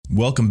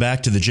Welcome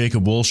back to the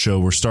Jacob Wohl Show.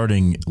 We're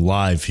starting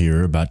live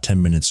here about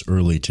 10 minutes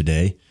early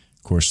today.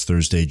 Of course,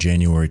 Thursday,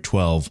 January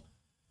 12,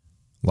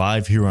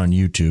 live here on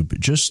YouTube,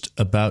 just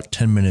about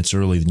 10 minutes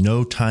early.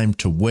 No time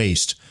to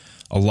waste.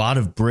 A lot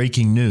of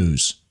breaking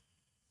news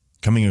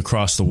coming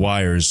across the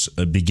wires,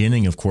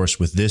 beginning, of course,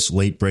 with this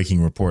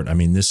late-breaking report. I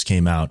mean, this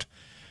came out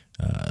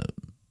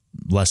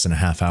less than a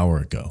half hour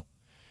ago.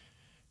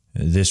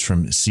 This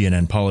from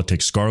CNN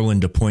Politics.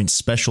 Garland appoints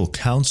special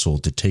counsel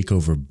to take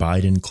over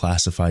Biden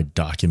classified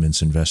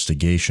documents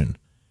investigation.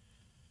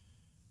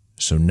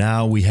 So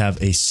now we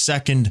have a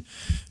second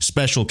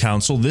special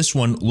counsel, this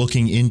one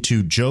looking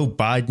into Joe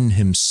Biden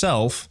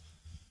himself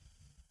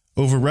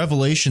over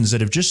revelations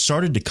that have just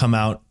started to come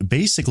out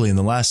basically in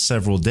the last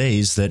several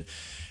days that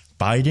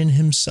Biden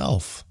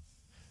himself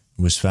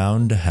was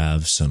found to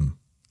have some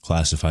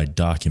classified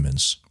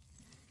documents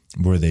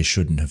where they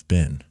shouldn't have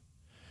been.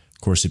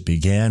 Of course, it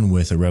began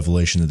with a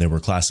revelation that there were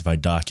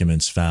classified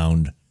documents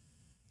found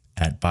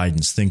at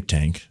Biden's think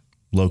tank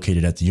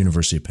located at the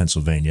University of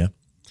Pennsylvania.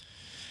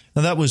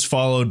 Now, that was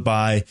followed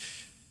by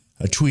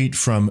a tweet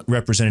from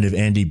Representative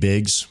Andy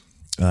Biggs.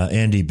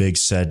 Andy Biggs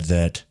said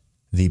that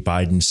the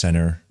Biden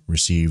Center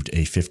received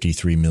a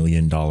 $53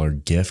 million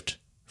gift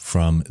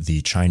from the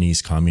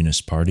Chinese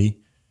Communist Party.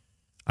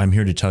 I'm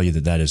here to tell you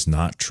that that is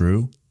not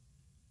true.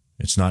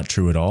 It's not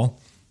true at all.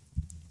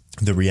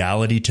 The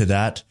reality to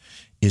that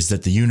is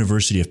that the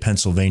University of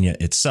Pennsylvania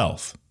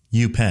itself,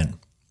 UPenn,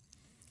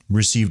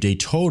 received a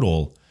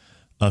total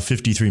of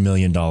 $53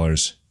 million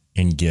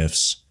in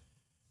gifts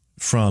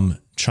from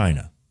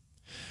China.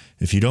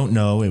 If you don't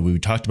know, and we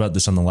talked about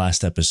this on the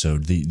last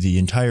episode, the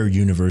entire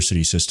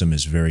university system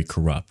is very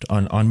corrupt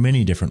on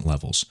many different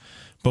levels.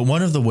 But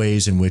one of the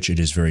ways in which it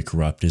is very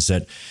corrupt is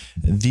that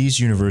these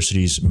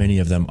universities, many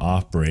of them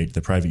operate,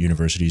 the private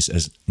universities,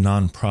 as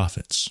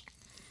nonprofits.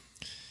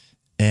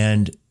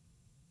 And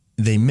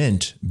they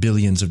mint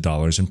billions of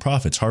dollars in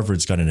profits.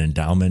 Harvard's got an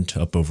endowment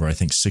up over, I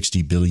think,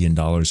 $60 billion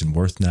in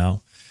worth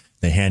now.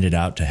 They hand it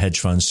out to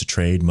hedge funds to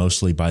trade,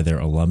 mostly by their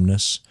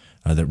alumnus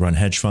that run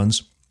hedge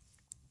funds.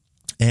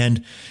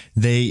 And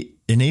they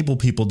enable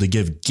people to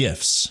give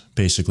gifts,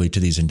 basically, to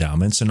these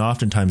endowments. And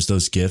oftentimes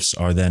those gifts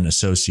are then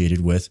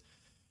associated with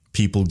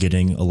people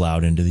getting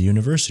allowed into the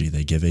university.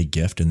 They give a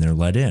gift and they're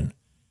let in.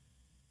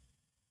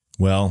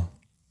 Well,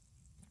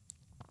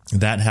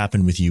 that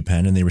happened with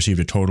UPenn, and they received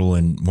a total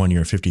in 1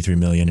 year of $53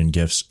 million in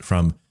gifts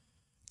from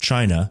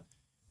China.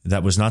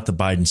 That was not the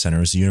Biden Center.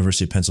 It was the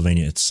University of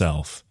Pennsylvania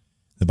itself.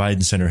 The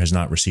Biden Center has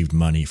not received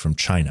money from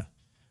China,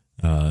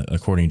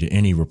 according to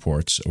any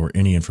reports or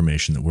any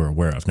information that we're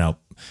aware of. Now,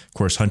 of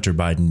course, Hunter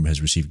Biden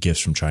has received gifts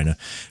from China,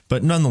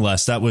 but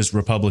nonetheless, that was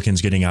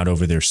Republicans getting out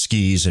over their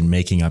skis and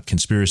making up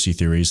conspiracy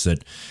theories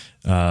that,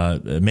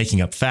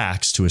 making up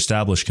facts to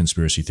establish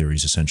conspiracy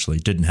theories, essentially.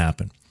 Didn't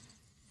happen.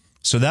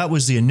 So that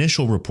was the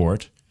initial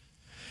report.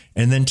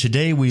 And then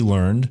today we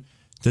learned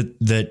that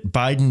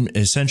Biden,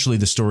 essentially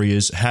the story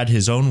is, had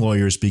his own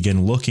lawyers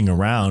begin looking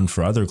around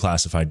for other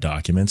classified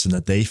documents, and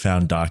that they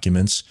found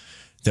documents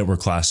that were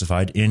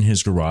classified in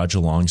his garage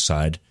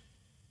alongside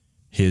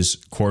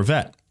his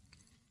Corvette.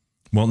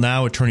 Well,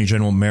 now Attorney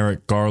General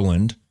Merrick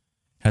Garland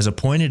has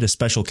appointed a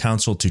special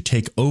counsel to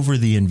take over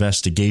the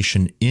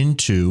investigation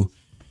into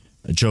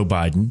Joe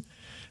Biden.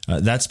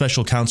 That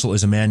special counsel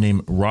is a man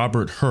named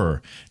Robert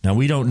Hur. Now,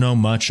 we don't know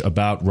much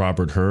about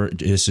Robert Hur.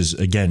 This is,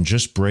 again,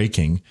 just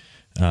breaking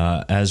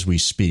as we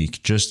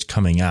speak, just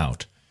coming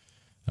out.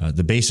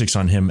 The basics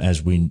on him,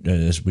 as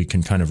we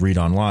can kind of read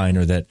online,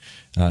 are that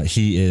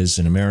he is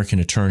an American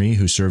attorney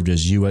who served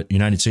as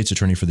United States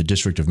Attorney for the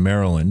District of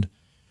Maryland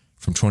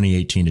from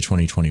 2018 to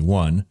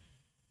 2021.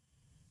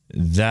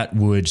 That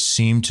would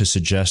seem to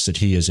suggest that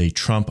he is a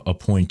Trump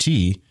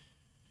appointee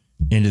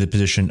into the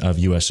position of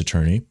U.S.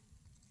 Attorney.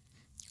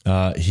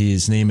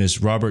 His name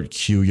is Robert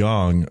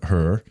Kyung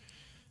Hur.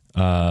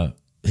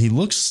 He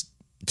looks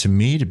to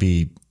me to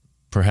be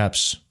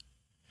perhaps,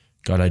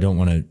 God, I don't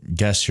want to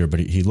guess here, but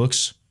he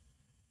looks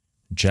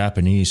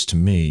Japanese to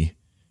me.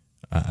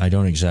 I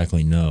don't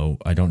exactly know.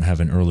 I don't have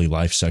an early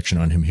life section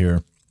on him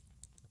here.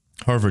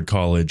 Harvard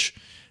College,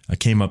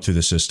 came up through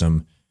the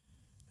system.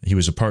 He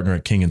was a partner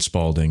at King &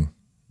 Spalding,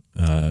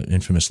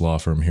 infamous law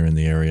firm here in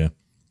the area.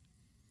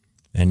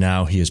 And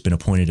now he has been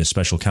appointed as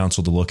special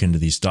counsel to look into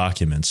these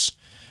documents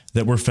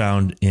that were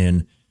found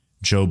in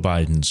Joe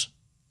Biden's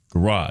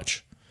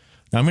garage.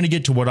 Now, I'm going to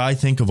get to what I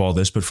think of all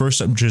this, but first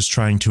I'm just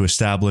trying to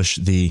establish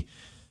the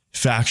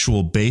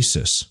factual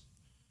basis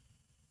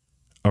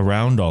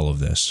around all of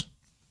this.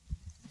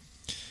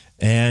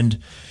 And,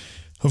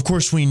 of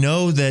course, we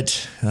know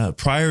that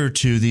prior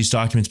to these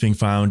documents being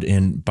found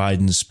in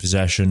Biden's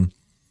possession,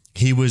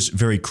 he was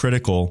very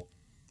critical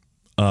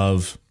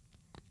of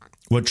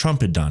what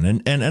Trump had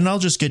done. And I'll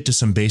just get to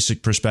some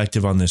basic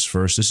perspective on this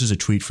first. This is a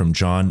tweet from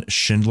John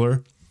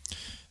Schindler,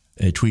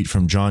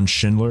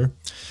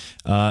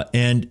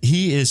 and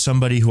he is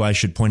somebody who I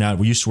should point out,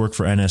 we used to work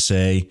for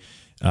NSA.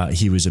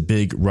 He was a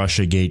big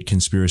Russiagate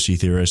conspiracy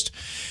theorist.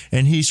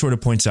 And he sort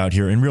of points out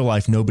here, in real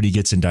life, nobody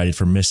gets indicted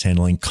for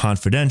mishandling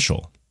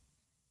confidential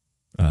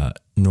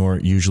nor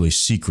usually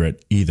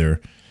secret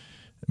either,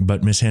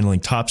 but mishandling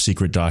top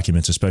secret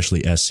documents,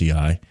 especially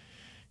SCI,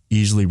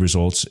 easily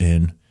results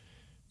in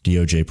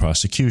DOJ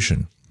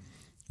prosecution.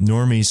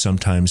 Normies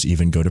sometimes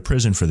even go to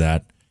prison for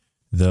that,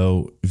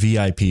 though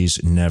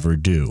VIPs never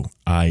do,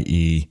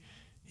 i.e.,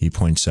 he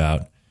points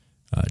out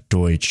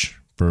Deutsch,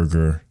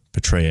 Berger,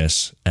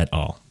 Petraeus, et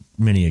al.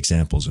 Many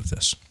examples of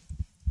this.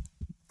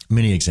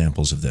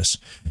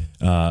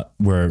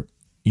 Where,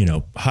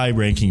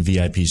 high-ranking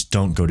VIPs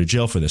don't go to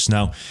jail for this.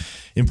 Now,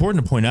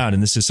 important to point out,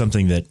 and this is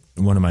something that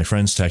one of my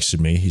friends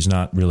texted me. He's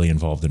not really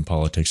involved in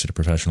politics at a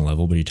professional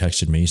level, but he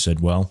texted me. He said,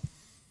 well,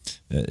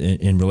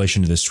 in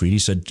relation to this tweet,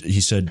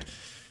 he said,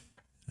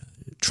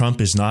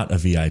 Trump is not a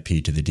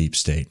VIP to the deep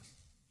state.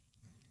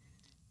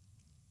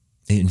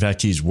 In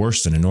fact, he's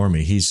worse than a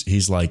normie.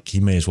 He's like, he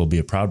may as well be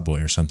a Proud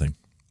Boy or something.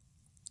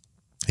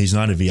 He's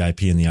not a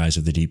VIP in the eyes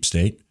of the deep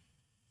state.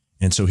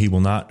 And so he will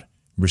not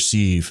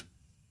receive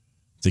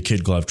the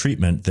kid glove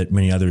treatment that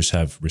many others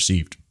have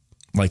received,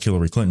 like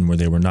Hillary Clinton, where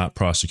they were not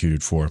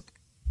prosecuted for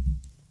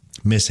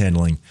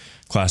mishandling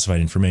classified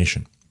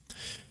information.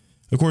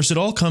 Of course, it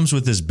all comes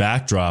with this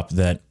backdrop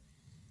that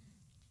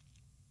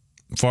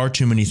far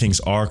too many things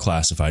are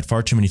classified.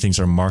 Far too many things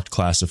are marked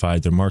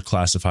classified. They're marked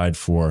classified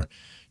for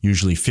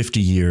usually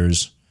 50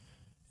 years,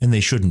 and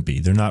they shouldn't be.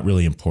 They're not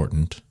really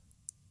important.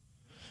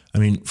 I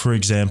mean, for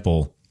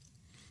example,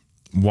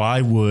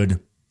 why would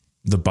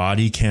the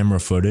body camera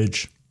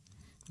footage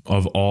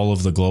of all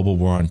of the global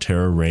war on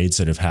terror raids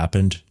that have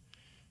happened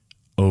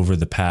over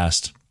the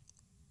past,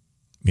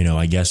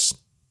 I guess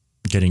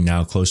getting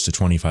now close to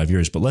 25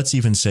 years, but let's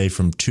even say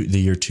from the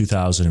year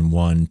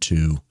 2001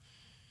 to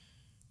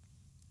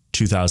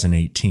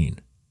 2018,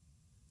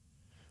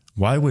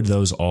 why would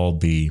those all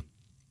be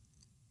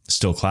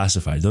still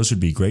classified? Those would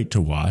be great to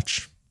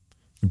watch.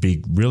 It would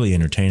be really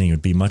entertaining. It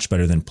would be much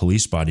better than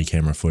police body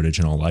camera footage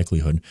in all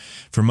likelihood.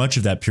 For much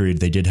of that period,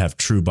 they did have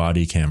true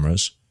body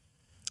cameras.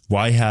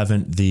 Why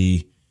haven't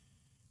the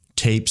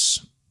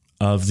tapes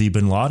of the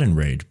bin Laden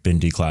raid been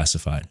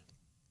declassified?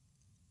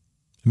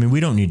 I mean,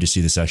 we don't need to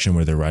see the section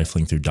where they're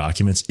rifling through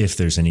documents. If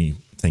there's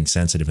anything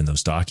sensitive in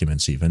those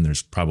documents even,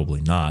 there's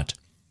probably not.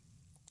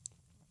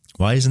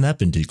 Why hasn't that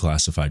been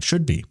declassified?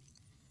 Should be.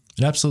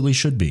 It absolutely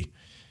should be.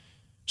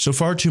 So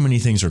far too many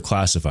things are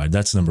classified.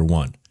 That's number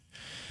one.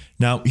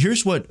 Now,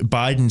 here's what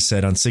Biden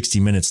said on 60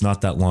 Minutes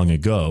not that long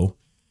ago.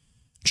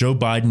 Joe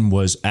Biden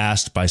was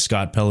asked by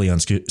Scott Pelley on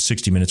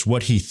 60 Minutes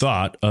what he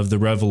thought of the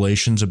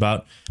revelations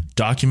about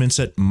documents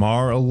at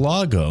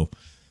Mar-a-Lago.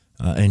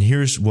 And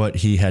here's what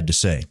he had to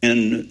say.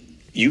 And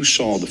you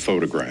saw the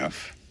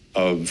photograph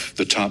of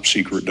the top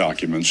secret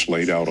documents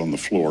laid out on the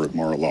floor at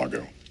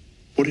Mar-a-Lago.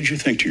 What did you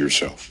think to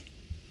yourself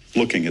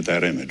looking at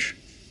that image?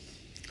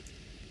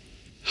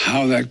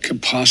 How that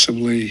could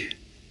possibly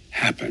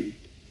happen.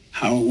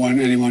 How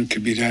anyone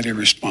could be that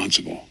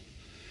irresponsible.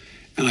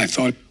 And I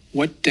thought,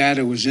 what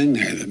data was in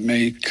there that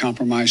may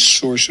compromise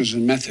sources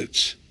and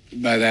methods?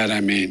 By that, I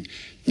mean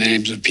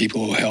names of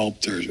people who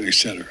helped, or et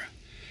cetera.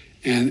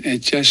 And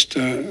it's just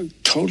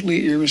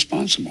totally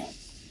irresponsible.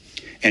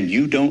 And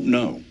you don't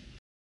know.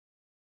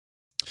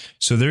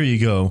 So there you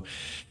go.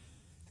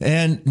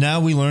 And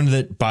now we learned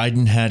that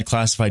Biden had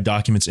classified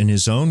documents in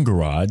his own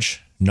garage,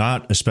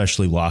 not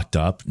especially locked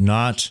up,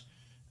 not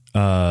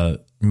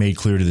made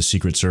clear to the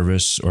Secret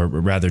Service, or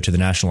rather to the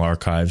National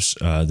Archives,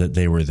 that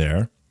they were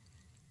there.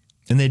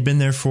 And they'd been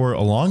there for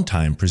a long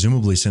time,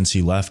 presumably since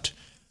he left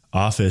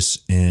office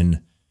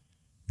in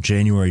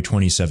January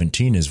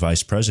 2017 as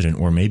vice president,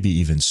 or maybe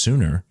even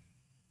sooner.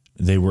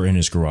 They were in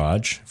his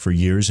garage for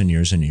years and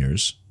years and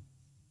years.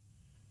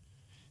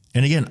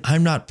 And again,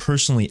 I'm not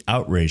personally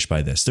outraged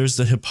by this. There's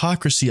the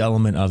hypocrisy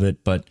element of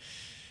it, but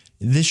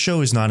this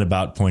show is not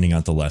about pointing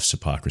out the left's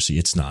hypocrisy.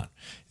 It's not.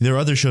 There are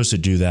other shows that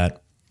do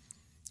that.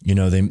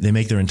 They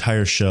make their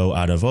entire show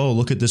out of, oh,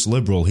 look at this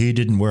liberal. He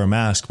didn't wear a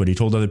mask, but he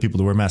told other people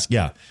to wear masks.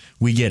 Yeah,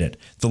 we get it.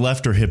 The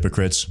left are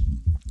hypocrites.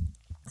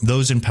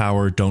 Those in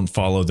power don't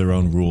follow their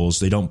own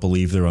rules. They don't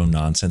believe their own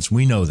nonsense.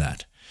 We know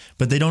that.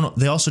 But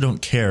they also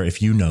don't care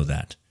if you know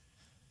that.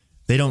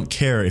 They don't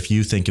care if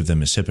you think of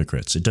them as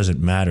hypocrites. It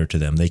doesn't matter to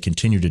them. They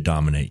continue to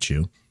dominate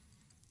you.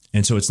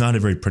 And so it's not a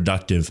very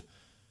productive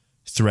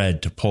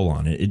thread to pull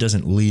on. It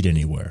doesn't lead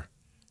anywhere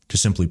to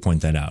simply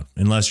point that out,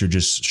 unless you're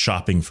just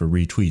shopping for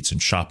retweets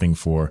and shopping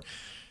for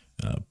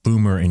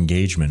boomer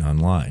engagement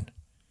online.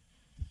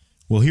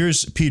 Well,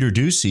 here's Peter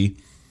Doocy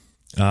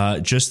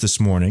just this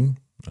morning,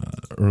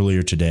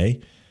 earlier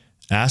today,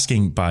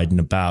 asking Biden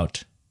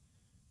about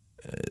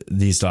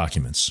these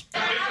documents.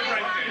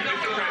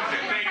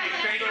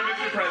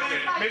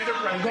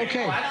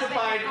 Okay.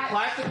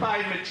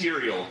 Classified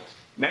material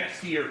next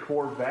to your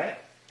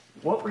Corvette.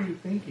 What were you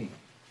thinking?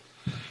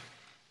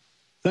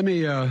 Let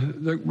me,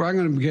 I'm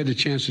going to get a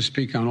chance to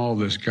speak on all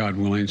this, God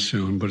willing,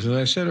 soon. But as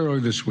I said earlier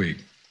this week,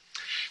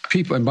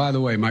 people, and by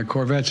the way, my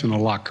Corvette's in a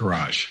locked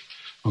garage.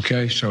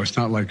 Okay? So it's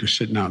not like you're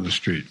sitting out in the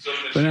street.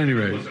 But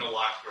anyway. Was in a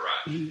locked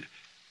garage.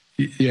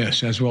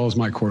 Yes, as well as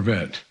my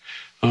Corvette.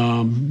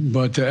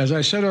 But as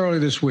I said earlier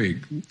this week,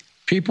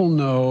 people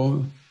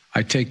know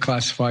I take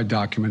classified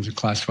documents and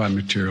classified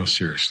materials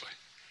seriously.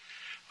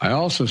 I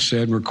also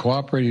said we're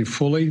cooperating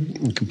fully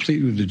and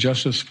completely with the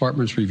Justice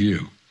Department's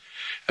review.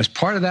 As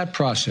part of that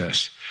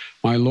process,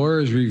 my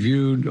lawyers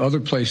reviewed other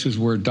places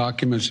where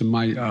documents from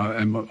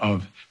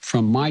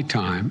my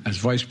time as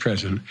vice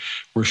president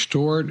were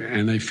stored,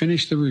 and they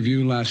finished the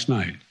review last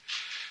night.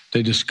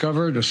 They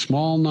discovered a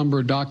small number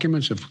of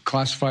documents of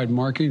classified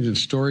markings in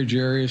storage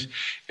areas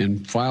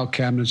and file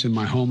cabinets in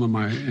my home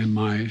and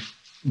my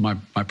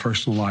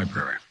personal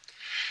library.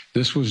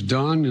 This was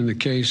done in the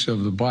case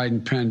of the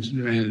Biden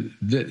Penn.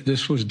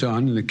 This was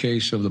done in the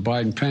case of the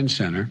Biden Penn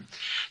Center.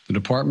 The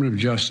Department of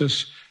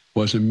Justice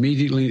was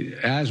immediately,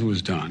 as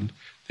was done,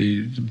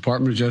 the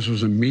Department of Justice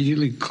was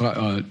immediately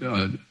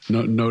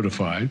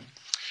notified,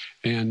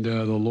 and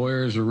the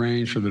lawyers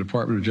arranged for the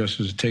Department of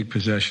Justice to take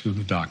possession of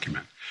the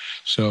document.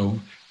 So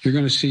we're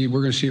going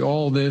to see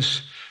all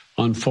this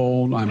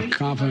unfold. I'm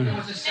confident.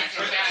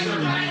 Thank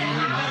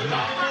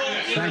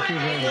you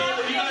very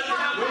much.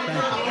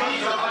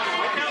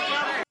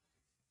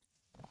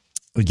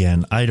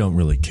 Again, I don't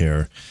really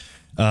care.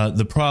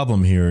 The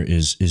problem here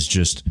is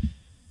just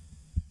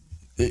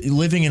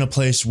living in a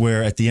place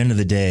where at the end of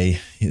the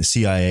day, the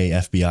CIA,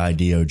 FBI,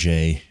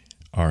 DOJ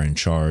are in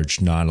charge,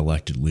 not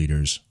elected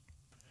leaders.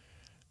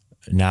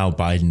 Now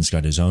Biden's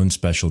got his own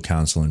special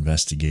counsel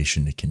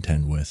investigation to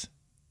contend with.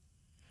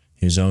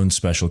 His own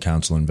special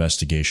counsel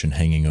investigation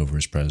hanging over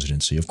his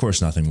presidency. Of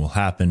course, nothing will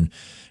happen.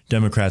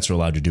 Democrats are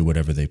allowed to do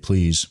whatever they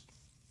please.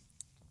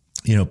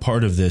 You know,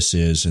 part of this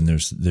is, and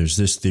there's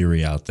this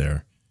theory out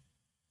there.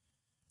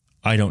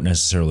 I don't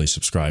necessarily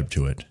subscribe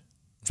to it.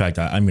 In fact,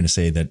 I'm going to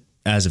say that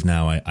as of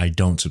now, I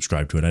don't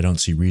subscribe to it. I don't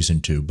see reason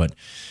to. But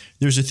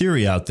there's a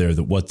theory out there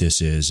that what this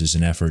is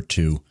an effort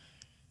to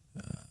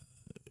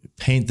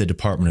paint the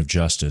Department of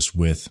Justice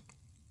with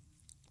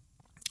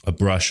a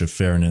brush of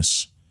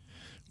fairness,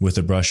 with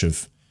a brush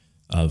of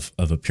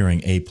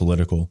appearing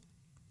apolitical,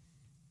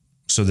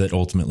 so that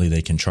ultimately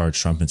they can charge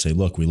Trump and say,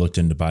 look, we looked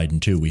into Biden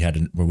too. We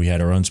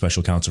had our own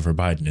special counsel for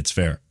Biden. It's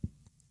fair.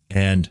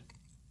 And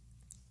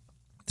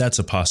that's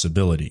a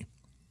possibility.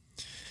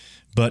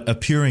 But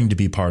appearing to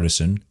be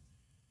partisan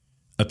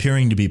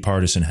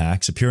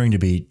hacks, appearing to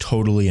be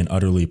totally and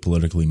utterly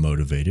politically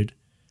motivated,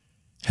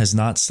 has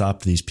not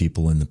stopped these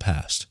people in the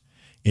past.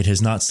 It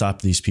has not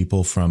stopped these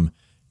people from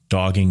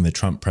dogging the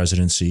Trump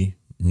presidency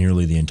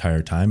nearly the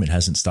entire time. It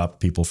hasn't stopped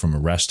people from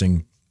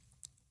arresting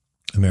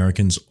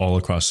Americans all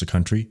across the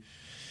country.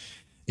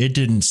 It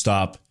didn't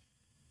stop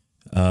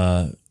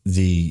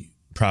the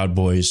Proud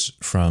Boys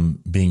from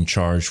being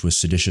charged with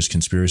seditious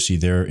conspiracy.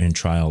 They're in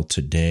trial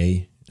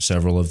today,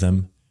 several of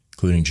them,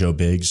 including Joe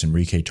Biggs,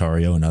 Enrique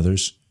Tarrio, and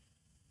others,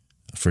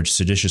 for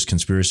seditious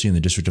conspiracy in the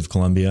District of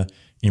Columbia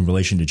in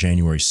relation to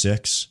January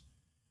 6th,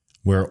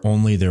 where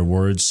only their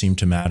words seem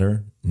to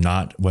matter,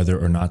 not whether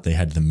or not they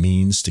had the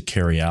means to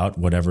carry out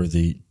whatever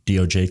the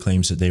DOJ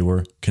claims that they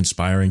were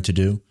conspiring to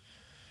do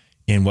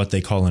in what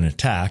they call an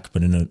attack,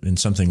 but in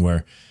something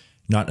where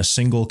not a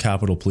single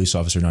Capitol police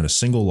officer, not a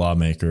single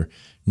lawmaker,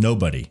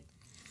 nobody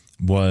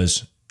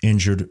was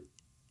injured.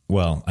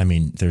 Well, I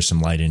mean, there's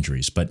some light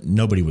injuries, but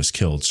nobody was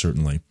killed,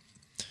 certainly.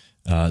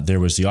 There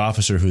was the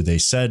officer who they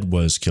said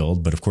was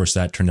killed, but of course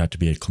that turned out to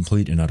be a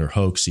complete and utter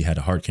hoax. He had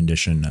a heart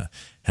condition,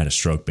 had a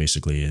stroke,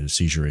 basically, a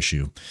seizure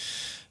issue.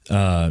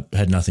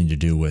 Had nothing to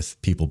do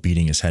with people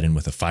beating his head in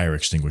with a fire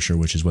extinguisher,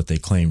 which is what they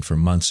claimed for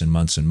months and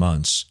months and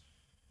months,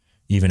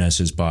 even as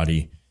his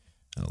body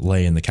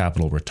lay in the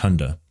Capitol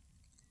Rotunda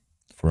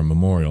for a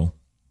memorial,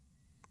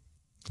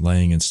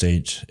 laying in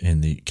state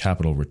in the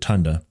Capitol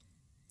Rotunda.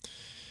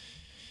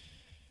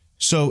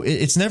 So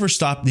it's never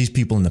stopped these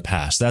people in the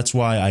past. That's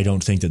why I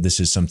don't think that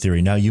this is some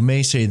theory. Now, you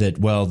may say that,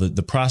 well,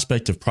 the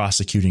prospect of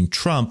prosecuting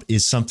Trump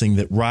is something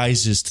that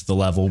rises to the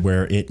level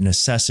where it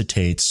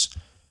necessitates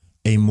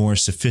a more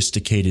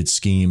sophisticated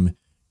scheme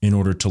in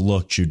order to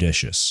look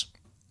judicious.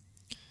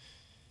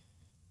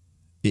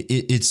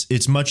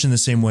 It's much in the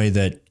same way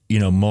that, you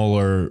know,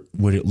 Mueller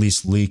would at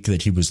least leak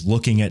that he was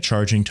looking at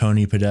charging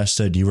Tony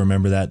Podesta. Do you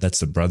remember that? That's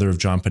the brother of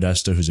John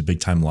Podesta, who's a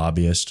big-time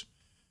lobbyist.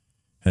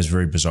 Has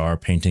very bizarre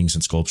paintings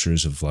and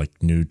sculptures of like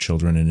nude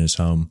children in his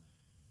home.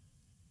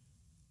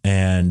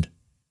 And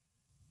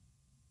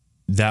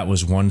that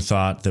was one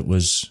thought that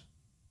was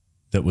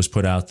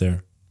put out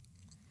there.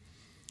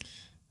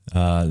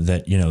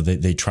 That, you know,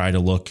 they try to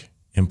look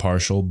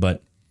impartial,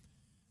 but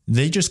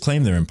they just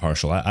claim they're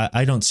impartial.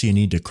 I don't see a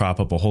need to crop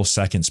up a whole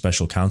second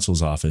special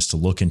counsel's office to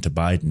look into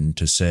Biden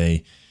to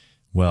say,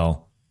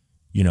 well,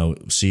 you know,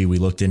 see, we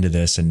looked into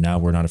this and now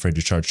we're not afraid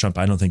to charge Trump.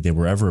 I don't think they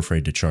were ever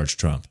afraid to charge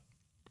Trump.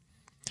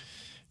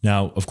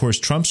 Now, of course,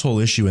 Trump's whole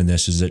issue in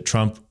this is that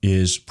Trump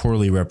is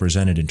poorly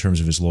represented in terms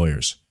of his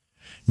lawyers.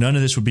 None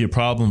of this would be a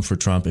problem for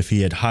Trump if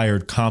he had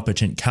hired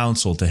competent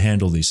counsel to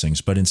handle these things.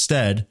 But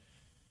instead,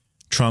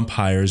 Trump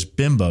hires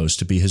bimbos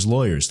to be his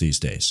lawyers these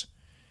days.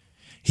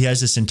 He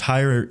has this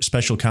entire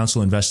special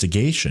counsel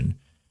investigation,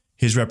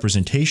 his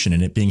representation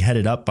in it being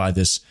headed up by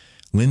this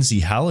Lindsay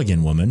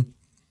Halligan woman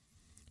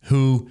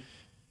who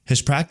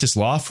has practiced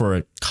law for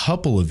a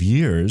couple of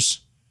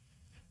years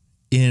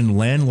in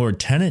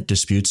landlord-tenant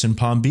disputes in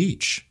Palm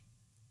Beach,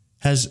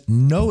 has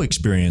no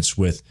experience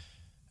with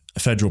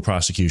federal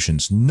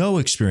prosecutions, no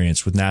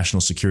experience with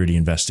national security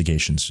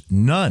investigations,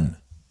 none.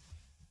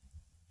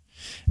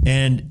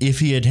 And if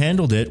he had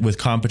handled it with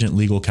competent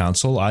legal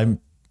counsel, I'm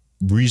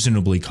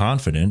reasonably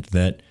confident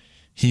that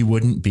he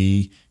wouldn't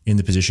be in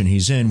the position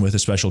he's in with a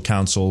special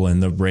counsel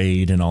and the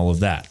raid and all of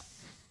that.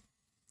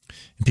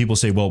 And people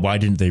say, well, why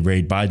didn't they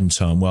raid Biden's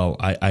home? Well,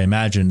 I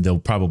imagine they'll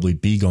probably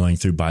be going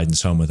through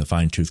Biden's home with a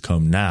fine-tooth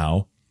comb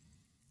now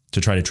to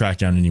try to track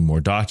down any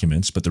more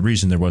documents. But the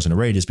reason there wasn't a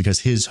raid is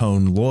because his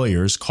own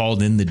lawyers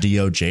called in the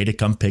DOJ to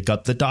come pick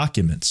up the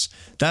documents.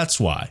 That's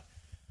why.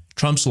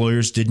 Trump's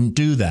lawyers didn't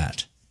do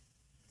that.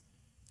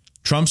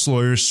 Trump's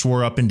lawyers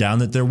swore up and down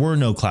that there were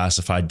no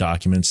classified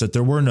documents, that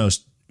there were no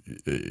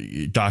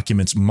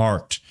documents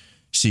marked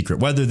secret.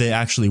 Whether they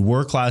actually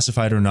were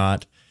classified or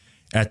not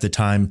at the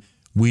time,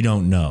 we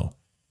don't know.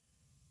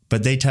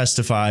 But they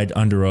testified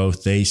under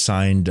oath. They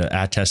signed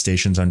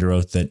attestations under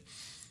oath that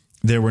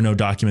there were no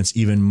documents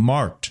even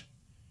marked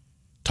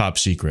top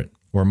secret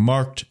or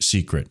marked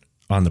secret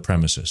on the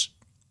premises.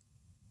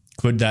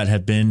 Could that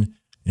have been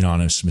an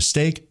honest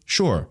mistake?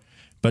 Sure.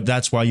 But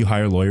that's why you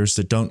hire lawyers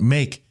that don't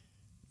make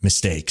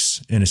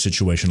mistakes in a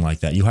situation like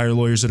that. You hire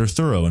lawyers that are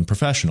thorough and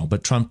professional,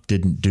 but Trump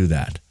didn't do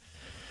that.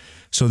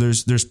 So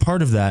there's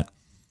part of that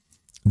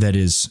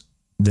is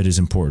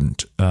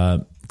important.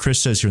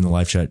 Chris says here in the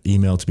live chat,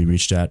 email to be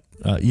reached at.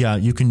 Yeah,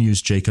 you can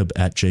use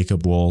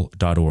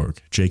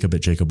jacob@jacobwohl.org.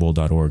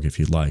 Jacob@jacobwohl.org if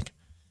you'd like.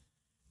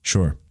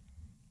 Sure.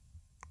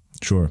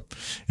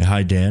 And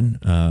hi, Dan,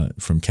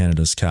 from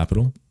Canada's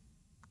capital.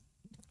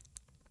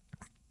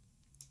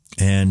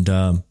 And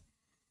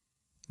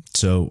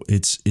so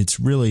it's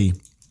really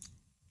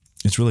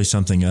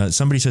something.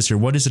 Somebody says here,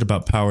 what is it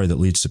about power that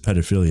leads to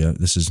pedophilia?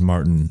 This is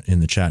Martin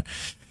in the chat.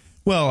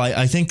 Well,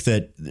 I think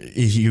that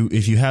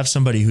if you have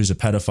somebody who's a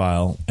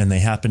pedophile and they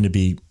happen to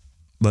be,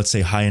 let's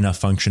say, high enough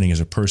functioning as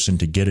a person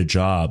to get a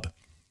job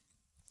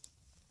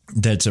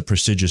that's a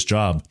prestigious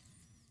job,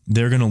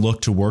 they're going to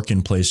look to work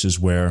in places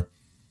where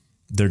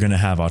they're going to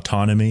have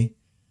autonomy,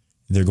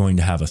 they're going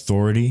to have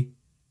authority.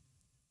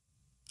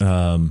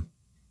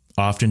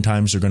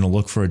 Oftentimes, they're going to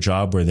look for a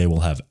job where they will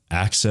have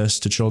access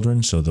to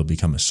children, so they'll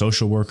become a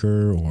social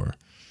worker or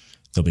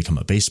they'll become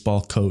a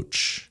baseball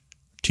coach,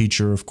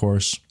 teacher, of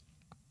course.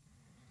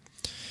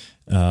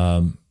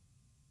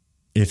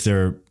 If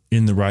they're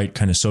in the right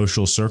kind of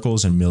social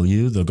circles and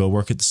milieu, they'll go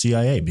work at the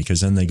CIA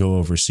because then they go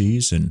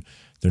overseas and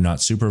they're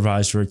not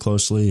supervised very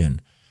closely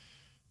and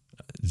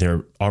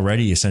they're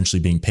already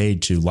essentially being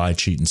paid to lie,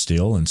 cheat, and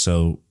steal. And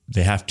so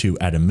they have to,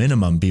 at a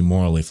minimum, be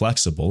morally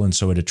flexible. And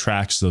so it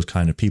attracts those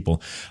kind of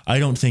people. I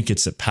don't think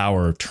it's that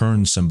power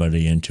turns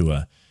somebody into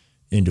a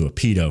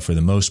pedo for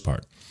the most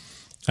part.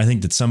 I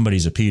think that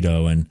somebody's a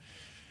pedo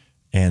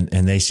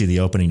and they see the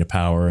opening to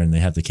power and they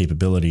have the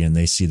capability and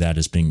they see that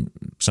as being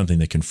something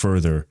that can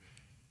further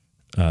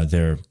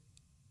their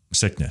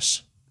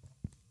sickness,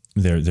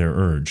 their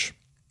urge.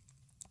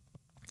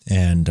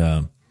 And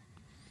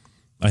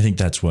I think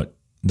that's what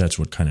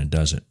kind of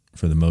does it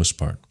for the most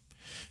part.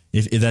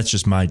 If that's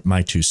just my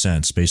 2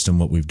 cents based on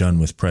what we've done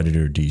with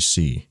Predator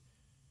DC.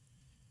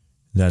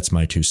 That's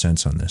my 2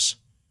 cents on this.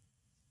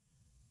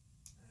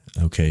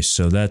 Okay,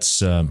 so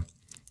that's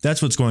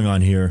what's going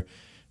on here.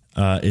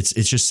 It's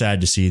just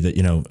sad to see that,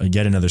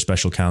 yet another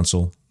special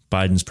counsel,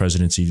 Biden's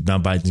presidency. Now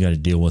Biden's got to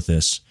deal with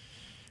this.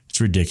 It's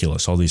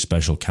ridiculous. All these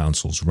special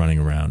counsels running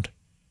around.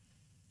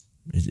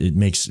 It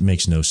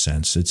makes no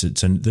sense.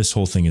 This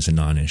whole thing is a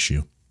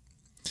non-issue.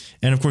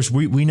 And of course,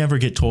 we never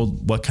get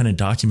told what kind of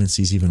documents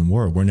these even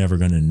were. We're never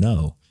going to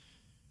know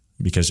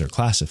because they're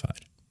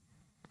classified.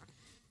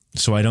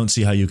 So I don't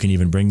see how you can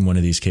even bring one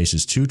of these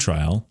cases to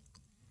trial.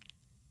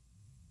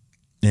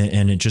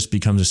 And it just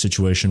becomes a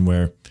situation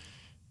where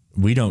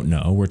we don't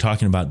know. We're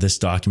talking about this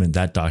document,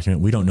 that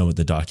document. We don't know what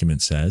the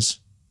document says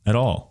at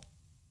all.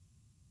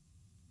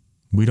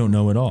 We don't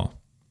know at all.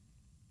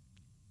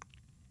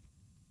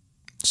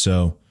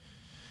 So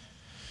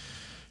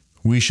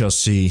we shall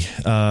see.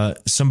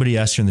 Somebody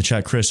asked here in the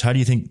chat, Chris, how do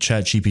you think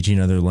ChatGPT,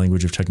 another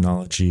language of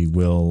technology,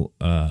 will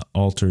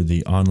alter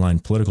the online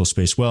political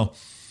space? Well,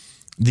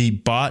 the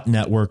bot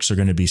networks are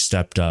going to be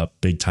stepped up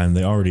big time.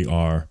 They already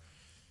are.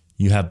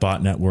 You have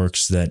bot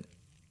networks that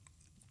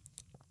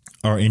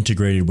are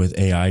integrated with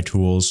AI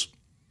tools.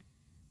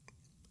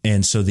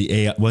 And so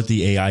what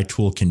the AI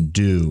tool can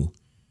do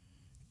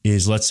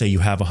is, let's say you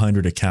have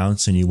 100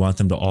 accounts and you want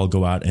them to all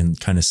go out and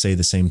kind of say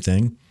the same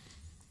thing.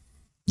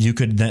 You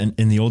could then,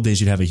 in the old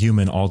days, you'd have a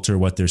human alter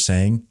what they're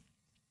saying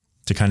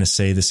to kind of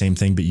say the same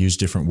thing, but use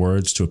different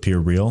words to appear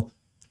real.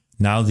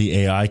 Now the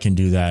AI can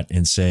do that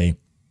in, say,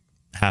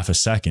 half a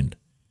second,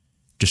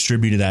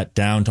 distribute that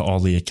down to all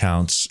the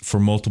accounts for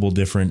multiple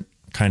different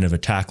kind of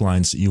attack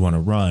lines that you want to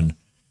run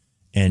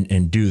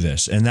and do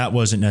this. And that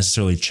wasn't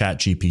necessarily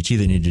ChatGPT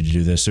that needed to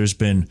do this. There's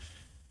been,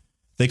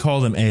 they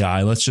call them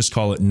AI, let's just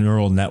call it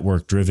neural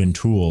network driven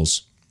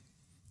tools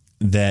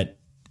that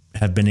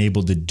have been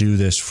able to do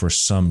this for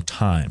some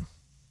time.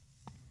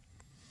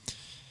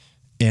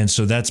 And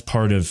so that's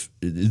part of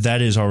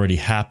that is already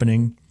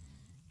happening.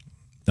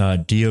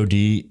 DOD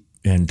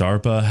and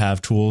DARPA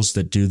have tools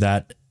that do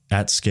that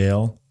at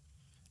scale,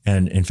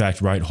 and in fact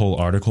write whole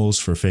articles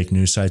for fake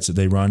news sites that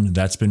they run.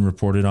 That's been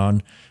reported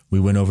on. We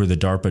went over the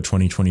DARPA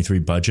 2023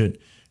 budget.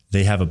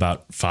 They have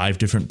about 5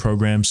 different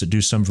programs that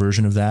do some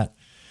version of that.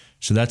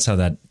 So that's how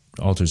that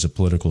alters a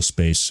political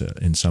space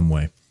in some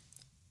way.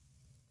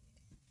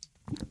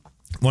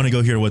 I want to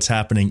go here to what's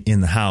happening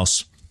in the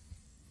House.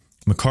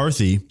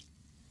 McCarthy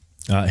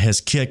has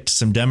kicked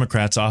some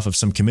Democrats off of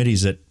some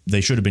committees that they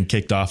should have been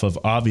kicked off of,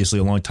 obviously,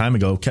 a long time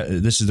ago.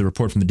 This is the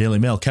report from the Daily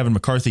Mail. Kevin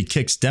McCarthy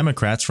kicks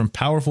Democrats from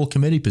powerful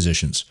committee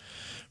positions.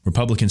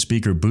 Republican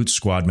Speaker boots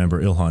Squad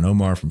member Ilhan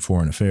Omar from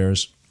Foreign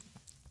Affairs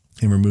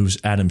and removes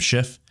Adam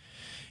Schiff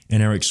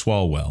and Eric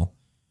Swalwell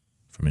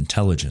from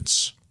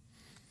Intelligence.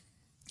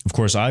 Of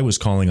course, I was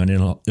calling on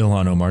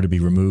Ilhan Omar to be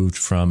removed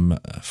from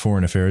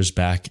Foreign Affairs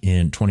back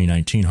in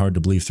 2019, hard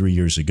to believe 3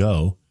 years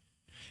ago.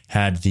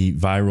 Had the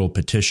viral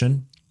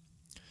petition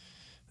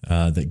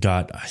that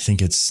got, I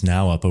think it's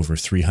now up over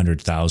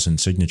 300,000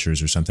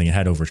 signatures or something. It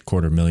had over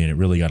 250,000. It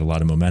really got a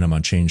lot of momentum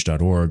on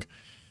change.org,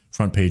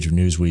 front page of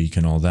Newsweek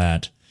and all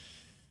that.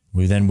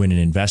 We then went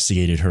and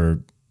investigated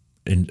her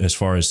as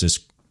far as this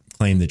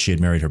claim that she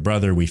had married her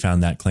brother. We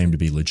found that claim to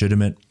be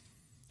legitimate.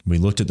 We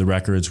looked at the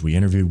records. We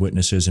interviewed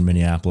witnesses in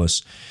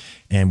Minneapolis.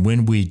 And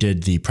when we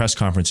did the press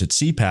conference at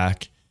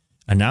CPAC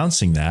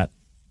announcing that,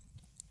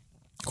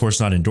 of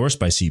course, not endorsed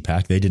by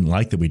CPAC, they didn't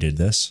like that we did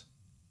this.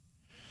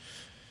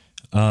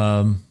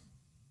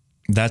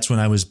 That's when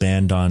I was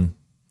banned on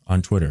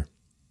Twitter.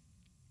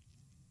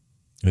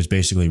 It was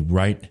basically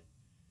right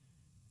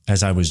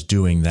as I was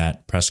doing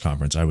that press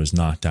conference, I was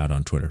knocked out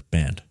on Twitter,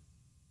 banned.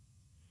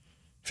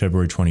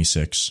 February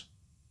 26,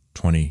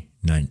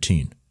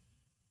 2019.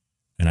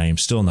 And I am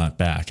still not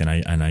back, and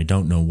I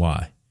don't know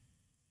why.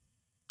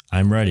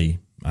 I'm ready.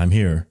 I'm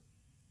here.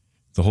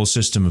 The whole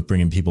system of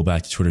bringing people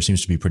back to Twitter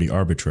seems to be pretty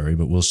arbitrary,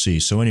 but we'll see.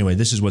 So anyway,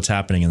 this is what's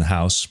happening in the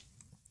House.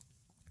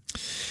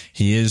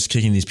 He is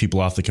kicking these people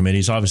off the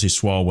committees. Obviously,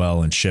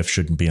 Swalwell and Schiff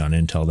shouldn't be on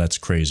Intel. That's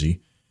crazy.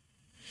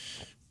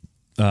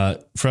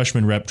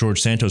 Freshman Rep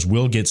George Santos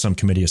will get some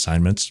committee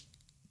assignments.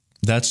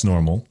 That's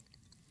normal.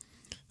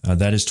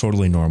 That is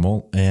totally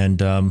normal.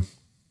 And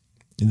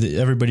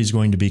everybody's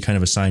going to be kind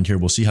of assigned here.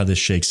 We'll see how this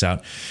shakes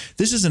out.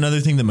 This is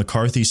another thing that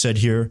McCarthy said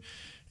here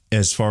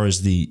as far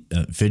as the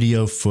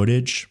video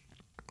footage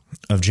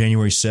of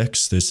January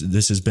 6th.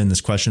 This has been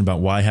this question about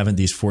why haven't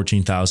these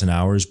 14,000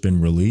 hours been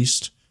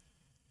released?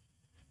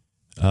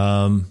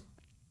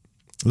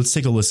 Let's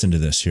take a listen to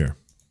this here.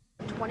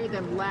 20 of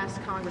them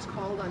last Congress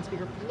called on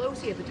Speaker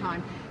Pelosi at the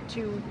time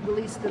to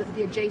release the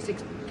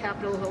J6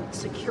 Capitol Hill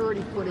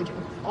security footage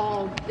of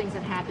all things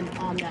that happened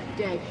on that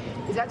day.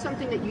 Is that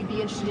something that you'd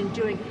be interested in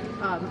doing?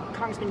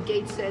 Congressman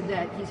Gates said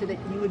that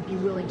you would be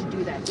willing to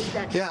do that. Is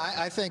that? Yeah,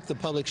 I think the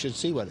public should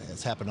see what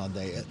has happened on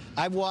that day.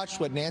 I've watched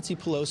what Nancy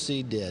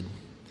Pelosi did,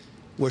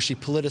 where she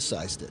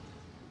politicized it,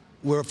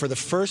 where for the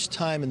first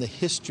time in the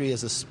history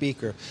as a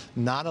speaker,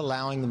 not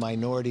allowing the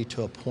minority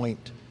to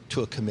appoint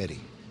to a committee,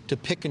 to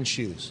pick and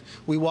choose.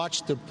 We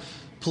watched the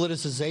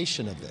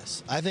politicization of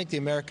this. I think the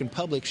American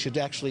public should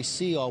actually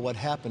see all what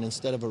happened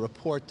instead of a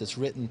report that's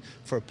written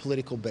for a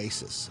political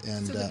basis.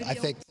 And I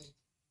think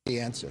the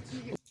answer.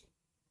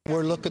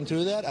 We're looking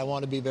through that. I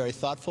want to be very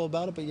thoughtful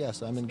about it, but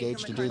yes, I'm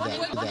engaged to do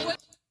that.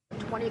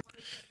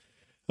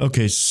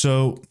 Okay,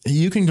 so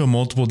you can go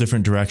multiple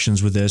different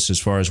directions with this as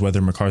far as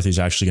whether McCarthy's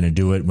actually going to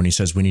do it when he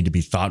says we need to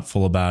be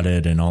thoughtful about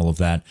it and all of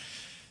that.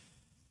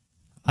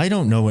 I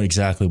don't know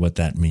exactly what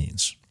that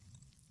means.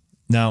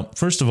 Now,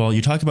 first of all,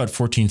 you talk about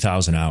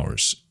 14,000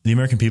 hours. The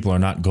American people are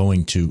not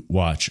going to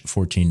watch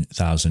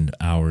 14,000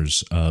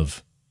 hours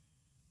of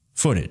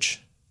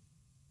footage.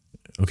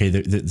 Okay,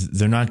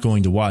 they're not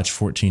going to watch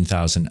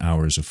 14,000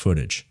 hours of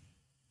footage.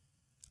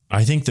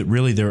 I think that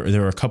really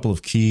there are a couple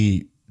of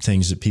key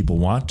things that people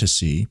want to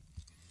see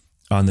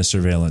on the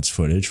surveillance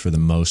footage for the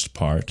most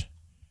part.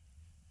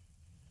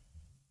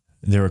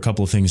 There are a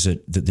couple of things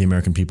that the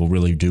American people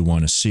really do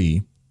want to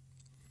see.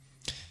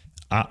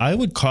 I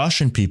would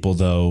caution people,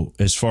 though,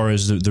 as far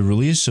as the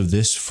release of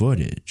this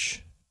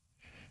footage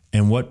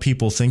and what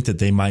people think that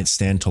they might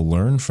stand to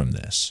learn from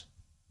this.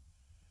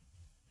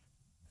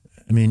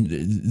 I mean,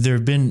 there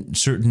have been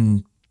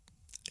certain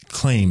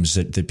claims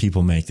that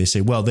people make. They say,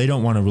 well, they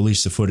don't want to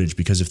release the footage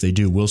because if they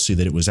do, we'll see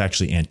that it was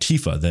actually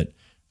Antifa that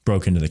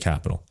broke into the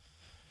Capitol.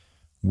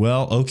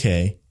 Well,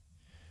 okay.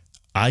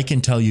 I can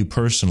tell you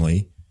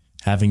personally,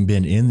 having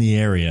been in the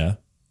area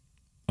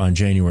on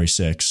January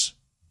 6th,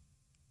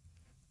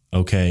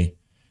 okay,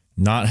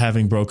 not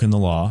having broken the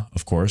law,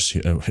 of course,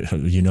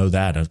 you know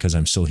that because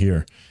I'm still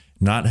here,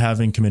 not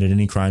having committed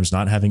any crimes,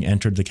 not having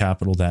entered the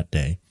Capitol that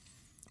day,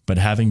 but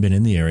having been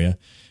in the area,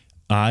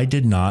 I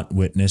did not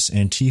witness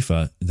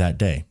Antifa that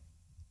day.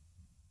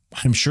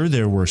 I'm sure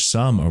there were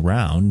some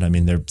around. I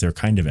mean, they're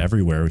kind of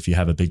everywhere if you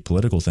have a big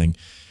political thing,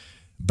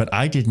 but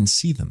I didn't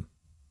see them.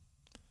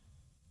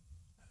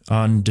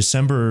 On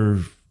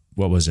December,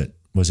 what was it?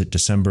 Was it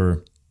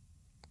December?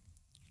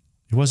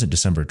 it wasn't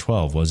December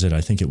 12th, was it?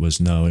 I think it was,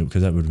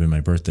 because that would have been my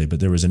birthday. But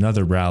there was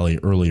another rally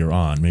earlier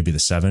on, maybe the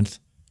 7th,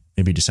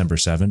 maybe December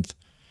 7th.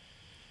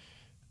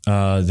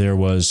 There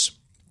was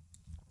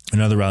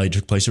another rally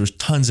took place. There was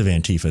tons of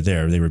Antifa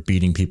there. They were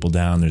beating people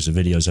down. There's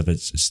videos of it,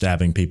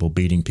 stabbing people,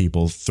 beating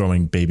people,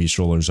 throwing baby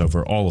strollers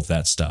over, all of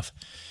that stuff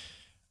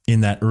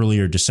in that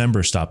earlier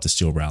December Stop the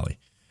Steal rally.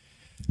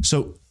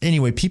 So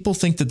anyway, people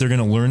think that they're going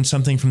to learn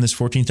something from this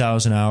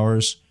 14,000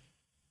 hours.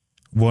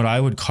 What I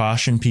would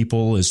caution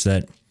people is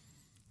that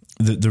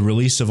the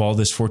release of all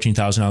this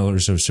 14,000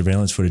 hours of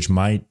surveillance footage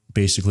might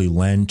basically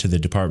lend to the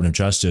Department of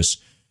Justice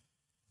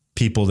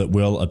people that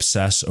will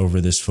obsess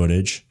over this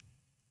footage,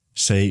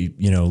 say,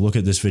 look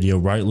at this video,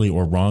 rightly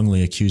or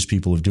wrongly accuse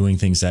people of doing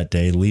things that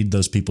day, lead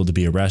those people to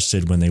be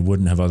arrested when they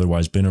wouldn't have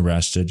otherwise been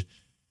arrested.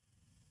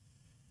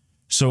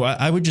 So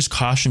I would just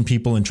caution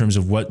people in terms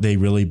of what they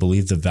really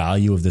believe the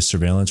value of this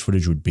surveillance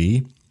footage would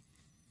be.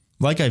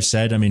 Like I've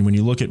said, when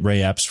you look at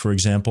Ray Epps, for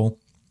example,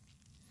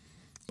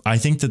 I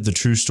think that the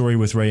true story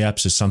with Ray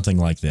Epps is something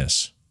like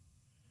this.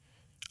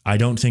 I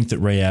don't think that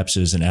Ray Epps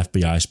is an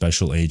FBI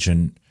special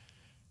agent,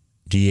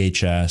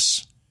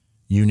 DHS,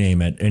 you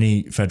name it,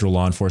 any federal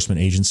law enforcement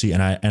agency,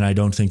 and I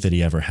don't think that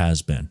he ever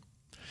has been.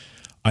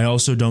 I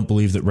also don't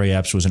believe that Ray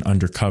Epps was an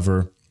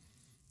undercover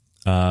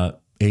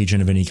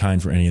agent of any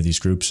kind for any of these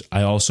groups.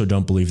 I also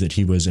don't believe that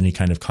he was any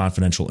kind of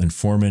confidential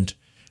informant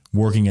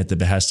working at the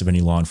behest of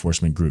any law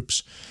enforcement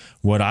groups.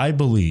 What I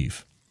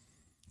believe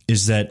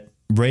is that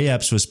Ray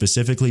Epps was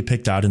specifically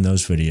picked out in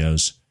those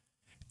videos,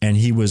 and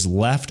he was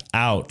left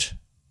out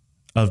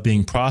of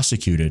being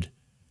prosecuted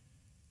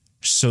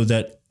so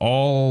that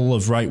all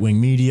of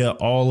right-wing media,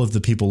 all of the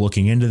people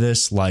looking into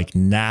this, like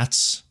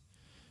gnats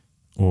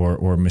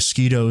or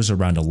mosquitoes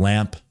around a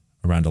lamp,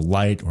 around a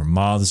light, or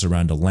moths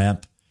around a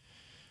lamp,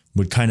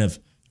 would kind of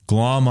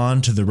glom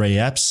onto the Ray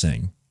Epps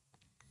thing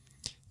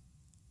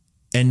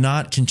and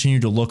not continue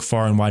to look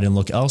far and wide and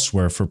look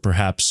elsewhere for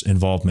perhaps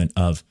involvement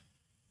of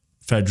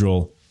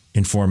federal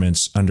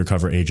informants,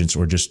 undercover agents,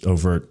 or just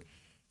overt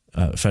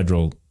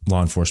federal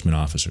law enforcement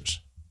officers.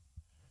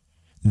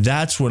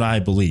 That's what I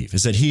believe,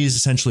 is that he is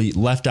essentially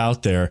left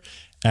out there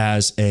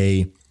as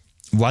a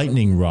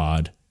lightning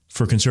rod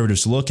for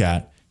conservatives to look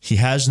at. He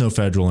has no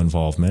federal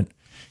involvement.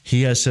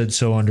 He has said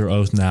so under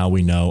oath now,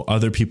 we know.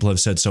 Other people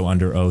have said so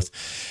under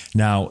oath.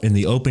 Now, in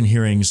the open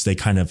hearings, they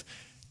kind of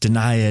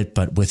deny it,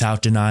 but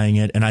without denying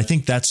it. And I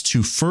think that's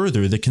to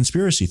further the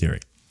conspiracy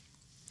theory.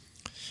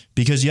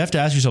 Because you have to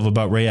ask yourself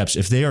about Ray Epps,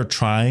 if they are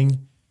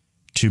trying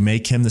to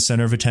make him the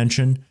center of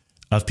attention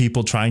of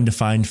people trying to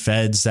find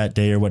feds that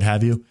day or what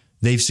have you,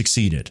 they've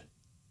succeeded.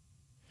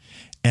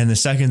 And the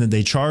second that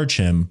they charge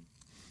him,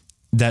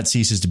 that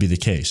ceases to be the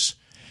case.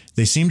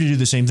 They seem to do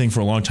the same thing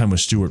for a long time with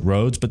Stuart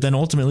Rhodes, but then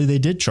ultimately they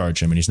did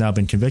charge him, and he's now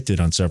been convicted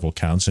on several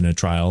counts in a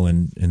trial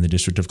in the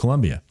District of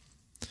Columbia.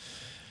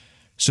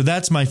 So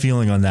that's my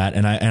feeling on that,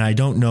 and I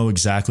don't know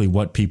exactly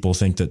what people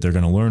think that they're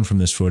going to learn from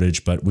this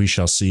footage, but we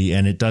shall see.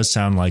 And it does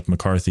sound like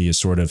McCarthy is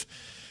sort of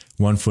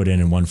 1 foot in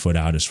and 1 foot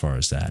out as far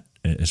as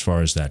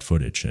that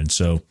footage. And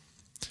so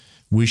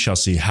we shall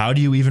see. How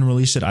do you even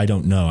release it? I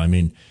don't know.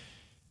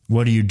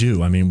 What do you do?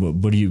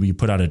 What do you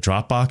put out a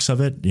Dropbox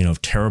of it?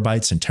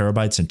 Terabytes and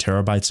terabytes and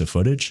terabytes of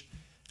footage.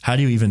 How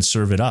do you even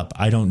serve it up?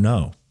 I don't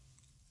know.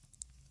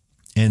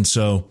 And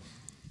so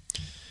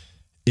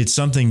it's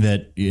something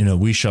that,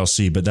 we shall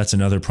see, but that's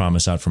another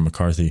promise out from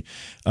McCarthy.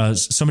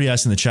 Somebody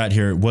asked in the chat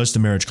here, was the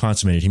marriage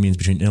consummated? He means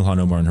between Ilhan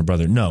Omar and her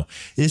brother. No,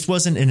 it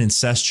wasn't an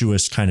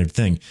incestuous kind of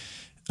thing.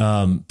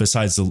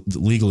 Besides the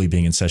legally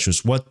being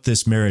incestuous, what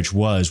this marriage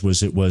was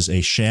it was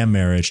a sham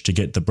marriage to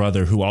get the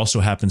brother, who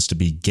also happens to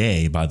be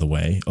gay, by the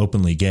way,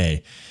 openly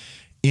gay,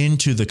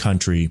 into the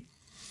country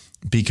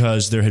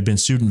because there had been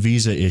student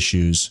visa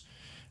issues.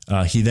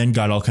 He then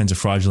got all kinds of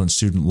fraudulent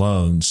student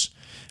loans,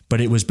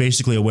 but it was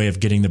basically a way of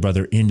getting the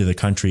brother into the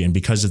country. And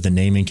because of the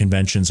naming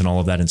conventions and all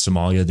of that in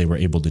Somalia, they were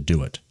able to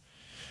do it.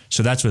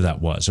 So that's what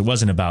that was. It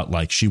wasn't about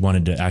like she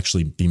wanted to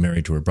actually be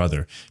married to her brother.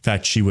 In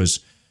fact, she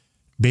was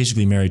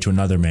basically married to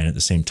another man at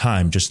the same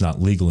time, just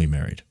not legally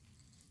married.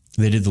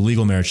 They did the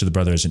legal marriage to the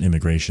brother as an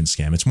immigration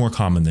scam. It's more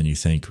common than you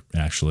think,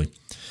 actually.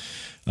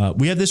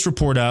 We had this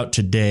report out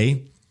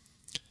today.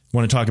 I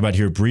want to talk about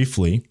here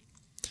briefly.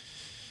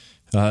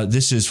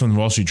 This is from the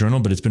Wall Street Journal,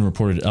 but it's been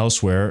reported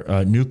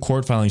elsewhere. New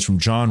court filings from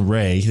John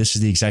Ray. This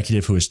is the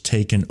executive who has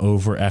taken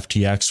over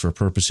FTX for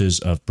purposes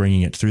of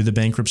bringing it through the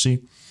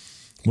bankruptcy.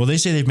 Well, they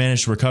say they've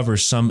managed to recover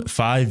some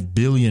 $5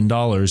 billion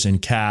in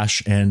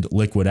cash and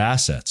liquid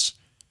assets.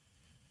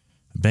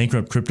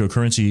 Bankrupt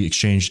cryptocurrency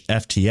exchange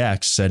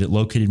FTX said it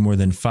located more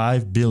than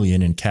 $5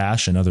 billion in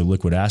cash and other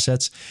liquid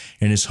assets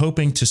and is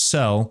hoping to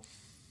sell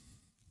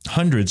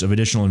hundreds of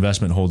additional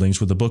investment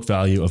holdings with a book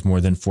value of more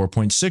than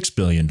 $4.6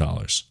 billion.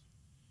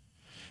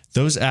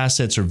 Those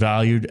assets are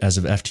valued as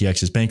of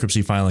FTX's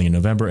bankruptcy filing in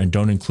November and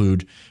don't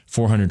include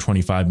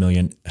 $425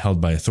 million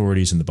held by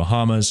authorities in the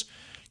Bahamas,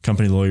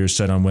 company lawyers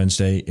said on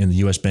Wednesday in the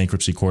U.S.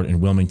 Bankruptcy Court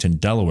in Wilmington,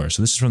 Delaware.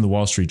 So this is from the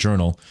Wall Street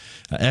Journal.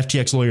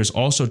 FTX lawyers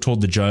also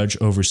told the judge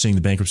overseeing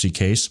the bankruptcy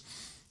case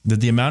that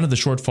the amount of the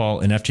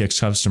shortfall in FTX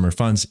customer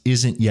funds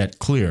isn't yet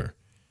clear.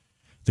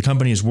 The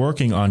company is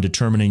working on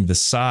determining the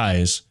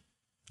size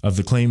of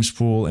the claims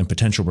pool and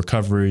potential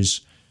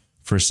recoveries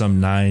for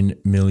some 9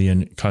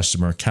 million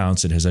customer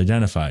accounts it has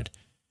identified.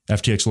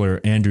 FTX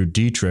lawyer Andrew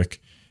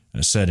Dietrich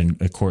said in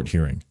a court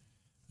hearing.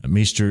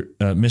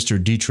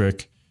 Mr.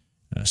 Dietrich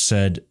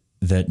said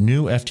that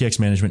new FTX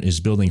management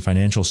is building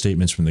financial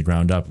statements from the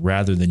ground up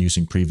rather than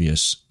using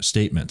previous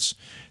statements.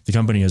 The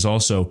company is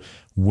also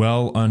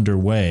well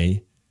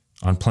underway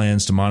on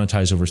plans to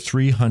monetize over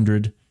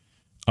 300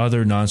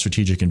 other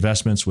non-strategic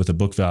investments with a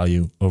book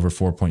value over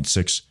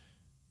 $4.6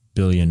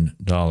 billion.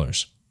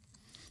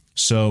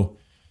 So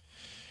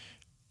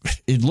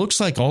it looks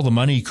like all the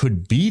money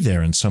could be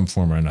there in some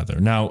form or another.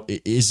 Now,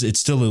 is it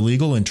still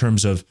illegal in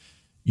terms of,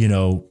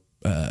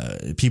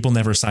 people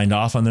never signed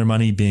off on their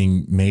money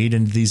being made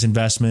into these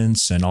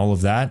investments and all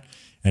of that,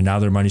 and now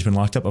their money's been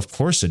locked up? Of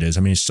course it is.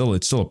 I mean, it's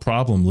still a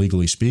problem,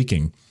 legally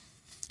speaking.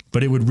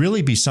 But it would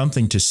really be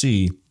something to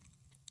see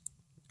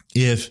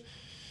if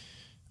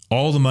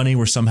all the money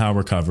were somehow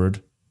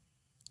recovered,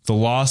 the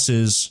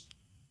losses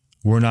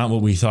were not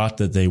what we thought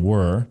that they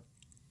were,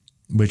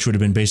 which would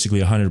have been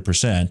basically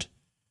 100%,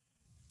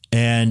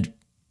 and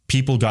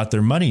people got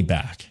their money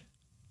back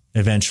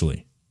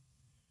eventually.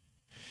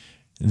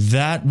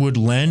 That would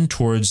lend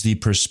towards the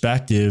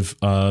perspective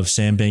of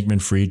Sam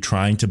Bankman-Fried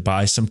trying to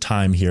buy some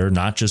time here,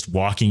 not just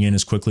walking in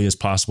as quickly as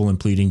possible and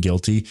pleading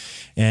guilty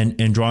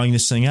and drawing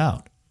this thing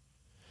out.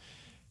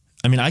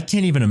 I mean, I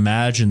can't even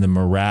imagine the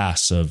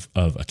morass of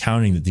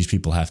accounting that these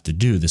people have to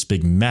do, this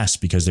big mess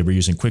because they were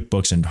using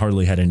QuickBooks and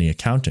hardly had any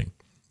accounting.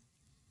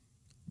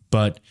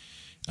 But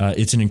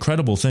it's an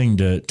incredible thing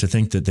to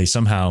think that they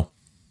somehow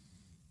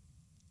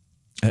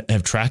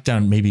have tracked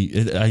down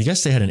maybe, I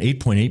guess they had an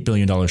 $8.8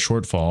 billion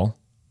shortfall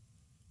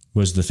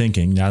was the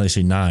thinking. Now they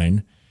say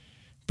 9.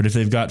 But if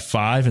they've got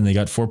 5 and they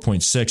got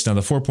 4.6, now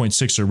the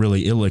 4.6 are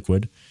really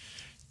illiquid.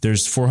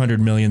 There's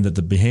 400 million that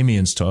the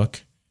Bahamians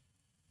took.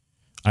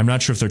 I'm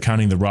not sure if they're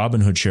counting the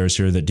Robinhood shares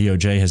here that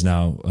DOJ has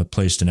now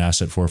placed an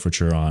asset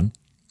forfeiture on,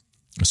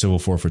 a civil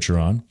forfeiture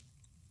on.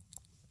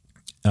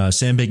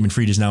 Sam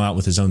Bankman-Fried is now out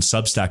with his own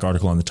Substack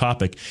article on the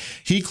topic.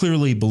 He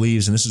clearly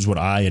believes, and this is what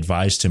I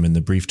advised him in the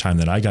brief time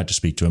that I got to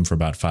speak to him for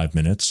about 5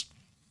 minutes,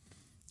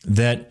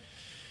 that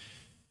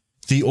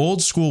the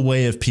old school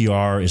way of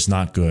PR is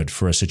not good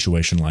for a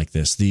situation like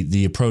this.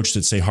 The approach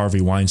that, say, Harvey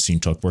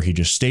Weinstein took, where he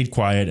just stayed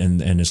quiet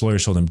and his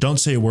lawyers told him, don't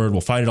say a word, we'll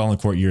fight it all in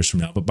court years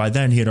from now. But by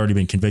then he had already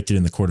been convicted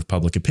in the court of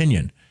public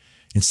opinion.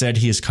 Instead,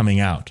 he is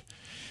coming out.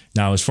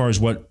 Now, as far as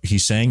what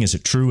he's saying, is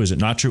it true? Is it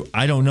not true?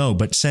 I don't know.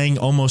 But saying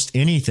almost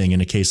anything in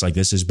a case like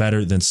this is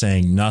better than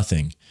saying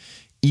nothing,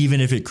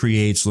 even if it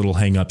creates little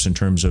hangups in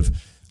terms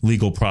of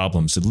legal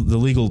problems. The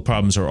legal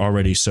problems are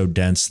already so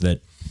dense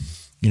that,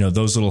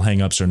 those little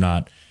hangups are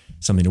not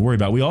something to worry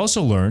about. We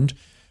also learned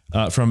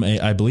from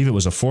I believe it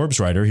was a Forbes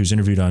writer who was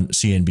interviewed on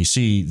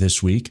CNBC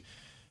this week.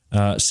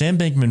 Sam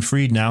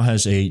Bankman-Fried now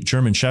has a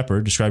German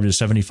Shepherd, described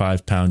as a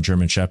 75-pound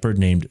German Shepherd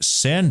named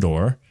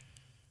Sandor,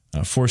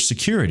 for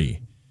security.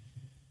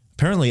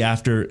 Apparently,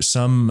 after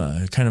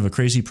some kind of a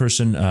crazy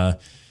person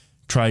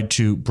tried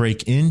to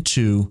break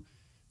into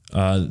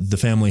the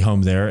family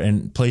home there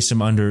and place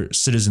him under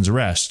citizen's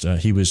arrest.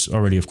 He was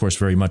already, of course,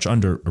 very much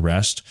under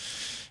arrest,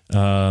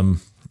 or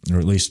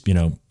at least,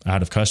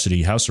 out of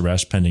custody, house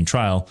arrest, pending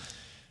trial.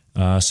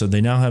 So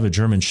they now have a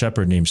German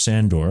Shepherd named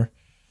Sandor.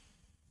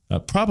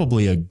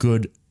 Probably a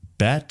good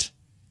bet.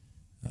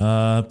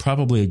 I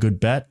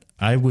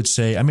would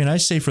say, I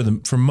say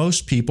for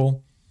most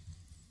people,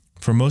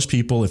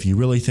 if you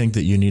really think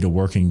that you need a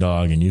working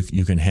dog and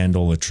you can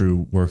handle a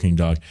true working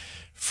dog,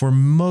 for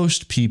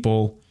most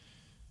people,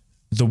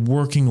 a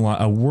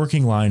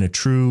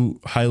true,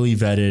 highly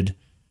vetted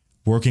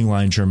working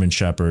line German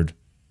Shepherd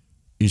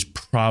is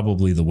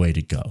probably the way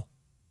to go.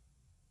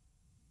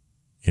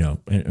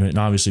 And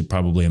obviously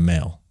probably a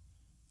male,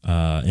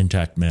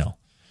 intact male.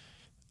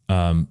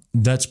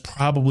 That's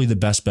probably the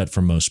best bet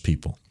for most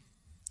people.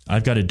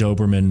 I've got a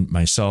Doberman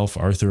myself,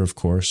 Arthur, of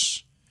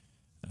course.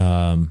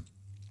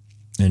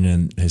 And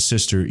then his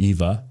sister,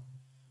 Eva,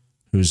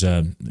 who's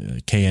a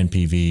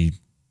KNPV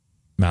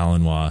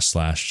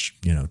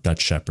Malinois /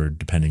 Dutch Shepherd,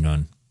 depending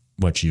on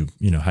what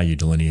how you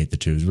delineate the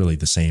two, is really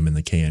the same in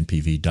the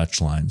KNPV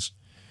Dutch lines.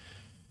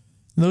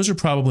 And those are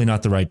probably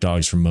not the right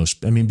dogs for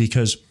most.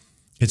 Because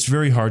it's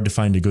very hard to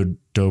find a good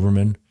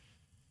Doberman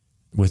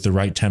with the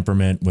right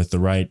temperament, with the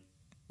right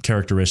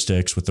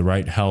characteristics, with the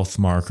right health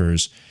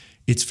markers.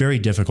 It's very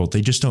difficult.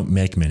 They just don't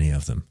make many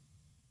of them.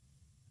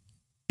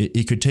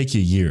 It could take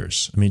you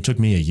years. It took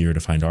me a year to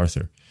find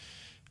Arthur.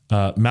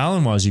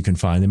 Malinois you can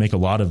find. They make a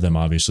lot of them,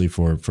 obviously,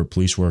 for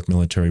police work,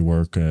 military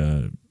work,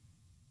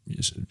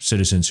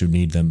 citizens who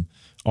need them,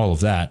 all of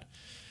that.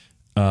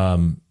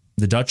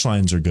 The Dutch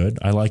lines are good.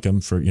 I like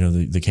them for,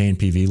 the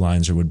KNPV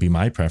lines would be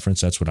my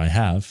preference. That's what I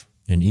have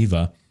in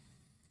Eva.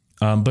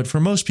 But for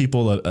most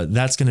people,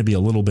 that's going to be a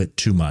little bit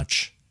too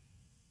much.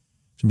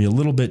 It's going to be a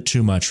little bit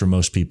too much for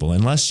most people.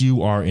 Unless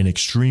you are an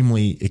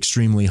extremely,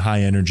 extremely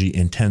high energy,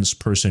 intense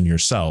person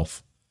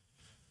yourself,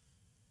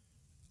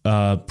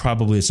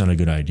 probably it's not a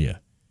good idea.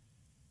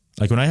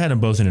 Like when I had them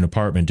both in an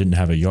apartment, didn't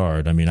have a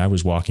yard. I mean, I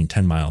was walking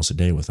 10 miles a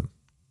day with them.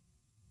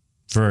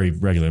 Very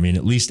regular. I mean,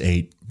 at least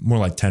 8, more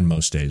like 10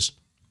 most days.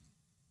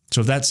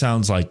 So if that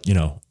sounds like,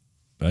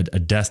 a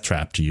death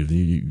trap to you,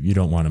 you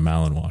don't want a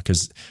Malinois,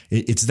 because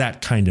it's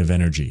that kind of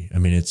energy. I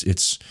mean,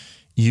 it's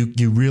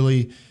you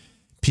really,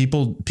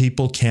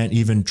 people can't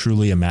even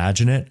truly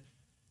imagine it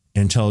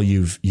until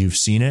you've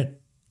seen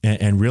it,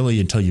 and really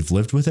until you've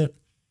lived with it.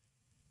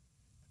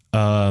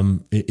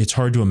 It's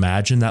hard to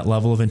imagine that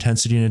level of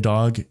intensity in a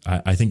dog.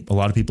 I think a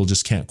lot of people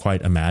just can't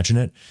quite imagine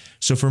it.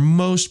 So for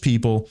most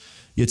people,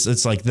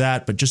 it's like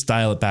that, but just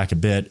dial it back a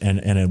bit,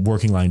 and a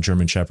working line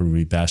German Shepherd would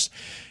be best.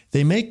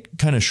 They make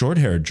kind of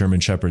short-haired German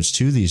Shepherds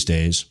too these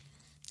days.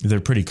 They're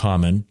pretty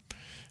common.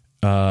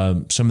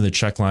 Some of the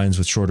Czech lines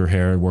with shorter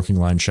hair, working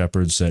line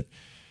Shepherds that,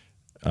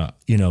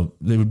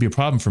 they would be a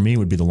problem for me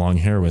would be the long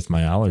hair with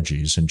my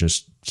allergies and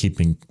just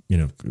keeping,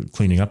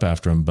 cleaning up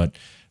after them. But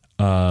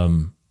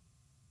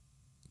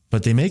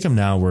they make them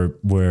now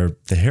where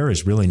the hair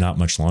is really not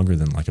much longer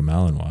than like a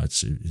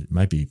Malinois. It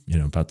might be,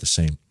 about the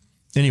same.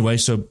 Anyway,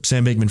 so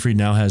Sam Bankman-Fried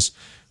now has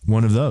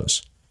one of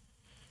those.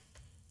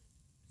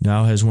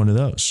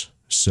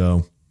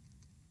 So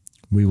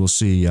we will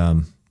see.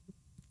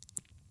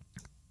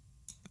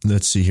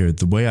 Let's see here.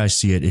 The way I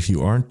see it, if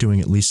you aren't doing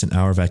at least an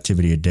hour of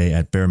activity a day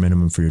at bare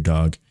minimum for your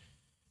dog,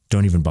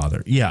 don't even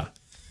bother. Yeah,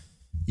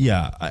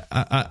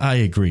 I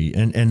agree.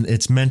 And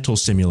it's mental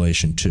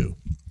stimulation too.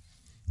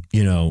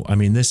 I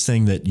mean, this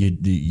thing that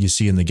you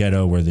see in the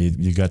ghetto where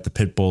you got the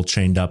pit bull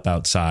chained up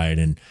outside,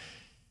 and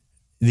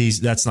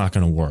that's not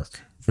going to work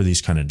for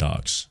these kind of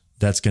dogs.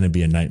 That's going to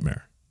be a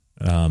nightmare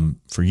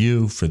for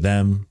you, for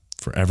them,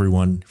 for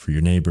everyone, for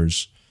your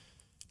neighbors.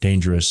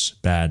 Dangerous,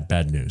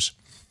 bad news.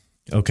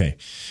 Okay.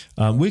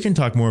 We can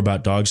talk more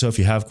about dogs. So if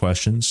you have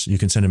questions, you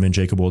can send them in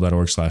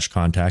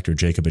jacobull.org/contact or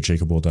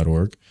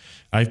jacob@jacobull.org.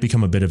 I've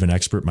become a bit of an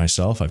expert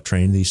myself. I've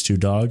trained these 2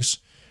 dogs.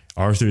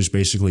 Arthur's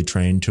basically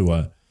trained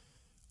to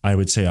I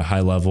would say a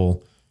high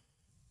level,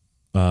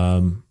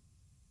 police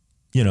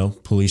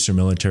or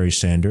military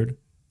standard.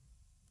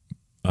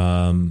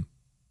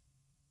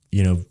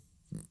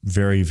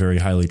 Very, very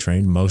highly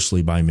trained,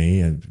 mostly by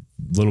me, and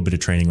a little bit of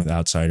training with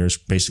outsiders,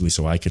 basically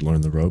so I could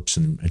learn the ropes,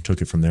 and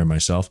took it from there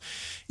myself.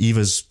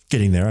 Eva's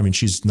getting there. I mean,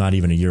 she's not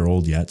even a year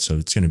old yet, so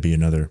it's going to be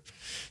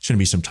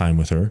some time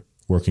with her,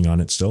 working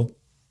on it still,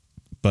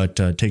 but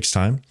it takes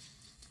time.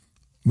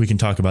 We can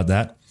talk about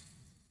that.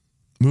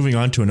 Moving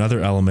on to another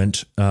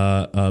element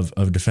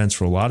of defense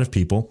for a lot of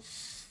people.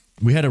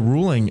 We had a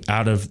ruling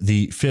out of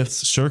the Fifth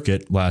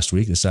Circuit last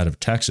week, this out of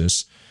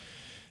Texas,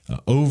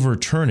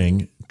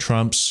 overturning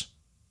Trump's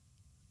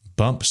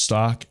bump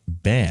stock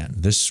ban.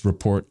 This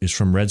report is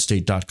from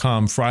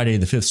redstate.com. Friday,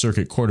 the Fifth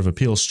Circuit Court of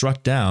Appeals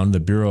struck down the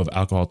Bureau of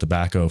Alcohol,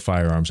 Tobacco,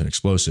 Firearms, and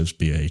Explosives,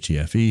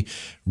 BATFE,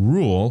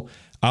 rule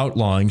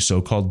outlawing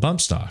so-called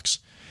bump stocks.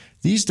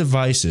 These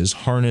devices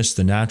harness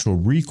the natural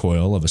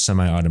recoil of a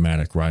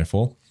semi-automatic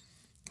rifle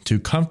to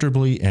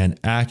comfortably and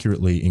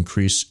accurately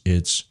increase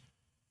its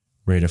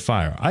rate of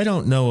fire. I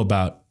don't know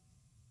about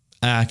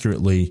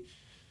accurately,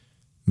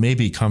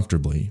 maybe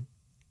comfortably.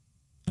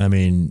 I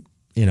mean,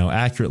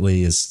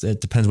 accurately it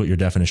depends what your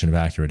definition of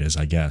accurate is,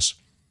 I guess.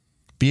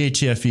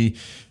 BATFE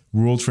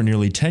ruled for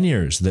nearly 10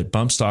 years that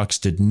bump stocks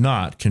did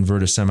not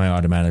convert a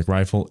semi-automatic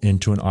rifle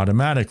into an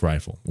automatic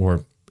rifle,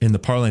 or in the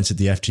parlance that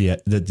the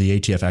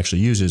ATF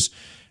actually uses,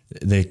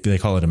 they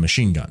call it a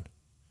machine gun.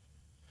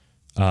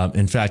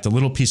 In fact, a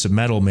little piece of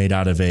metal made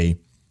out of a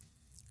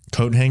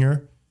coat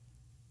hanger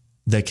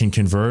that can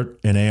convert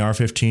an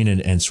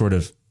AR-15 and sort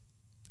of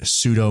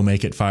pseudo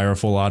make it fire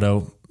full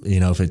auto,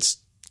 if it's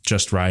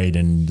just right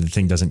and the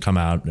thing doesn't come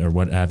out or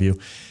what have you.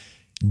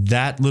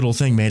 That little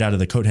thing made out of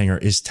the coat hanger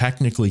is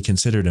technically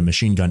considered a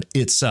machine gun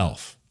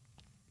itself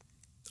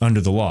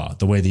under the law,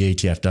 the way the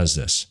ATF does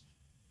this.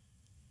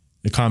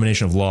 The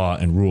combination of law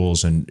and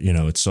rules, and,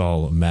 it's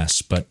all a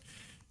mess, but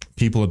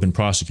people have been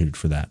prosecuted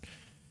for that.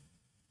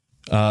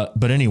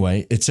 But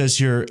anyway, it says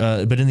here,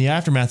 but in the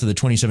aftermath of the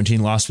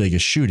 2017 Las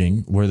Vegas shooting,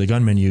 where the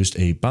gunman used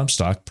a bump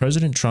stock,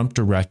 President Trump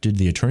directed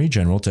the Attorney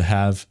General to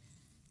have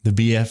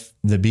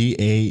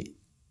they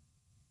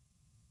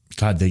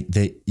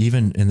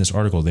even in this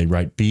article, they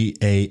write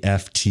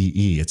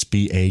BAFTE. It's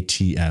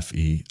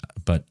BATFE,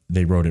 but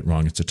they wrote it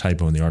wrong. It's a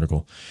typo in the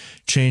article.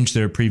 Change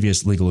their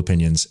previous legal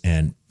opinions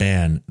and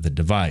ban the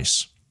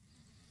device.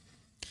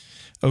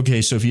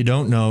 Okay, so if you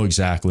don't know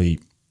exactly,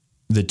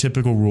 the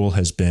typical rule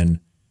has been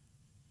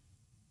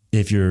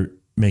if you're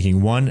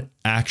making one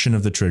action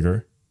of the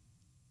trigger,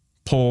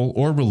 pull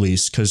or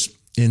release, because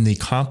in the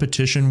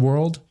competition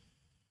world,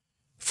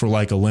 for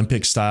like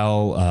Olympic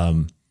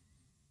style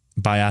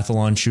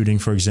biathlon shooting,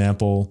 for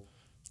example,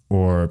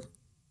 or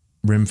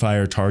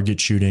rimfire target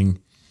shooting,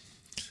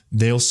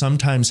 they'll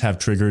sometimes have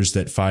triggers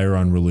that fire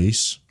on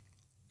release.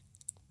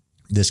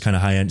 This kind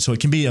of high end. So it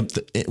can be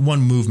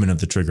one movement of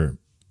the trigger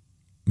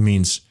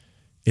means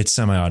it's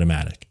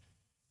semi-automatic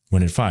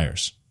when it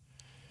fires.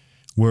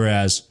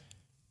 Whereas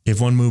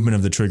if one movement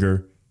of the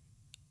trigger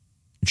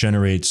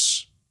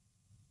generates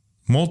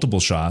multiple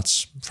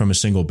shots from a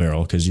single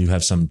barrel, because you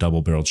have some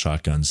double-barreled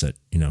shotguns that,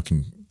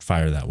 can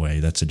fire that way.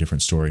 That's a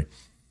different story.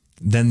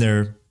 Then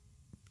they're,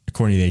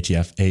 according to the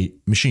ATF, a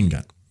machine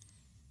gun.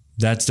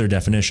 That's their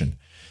definition.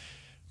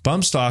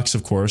 Bump stocks,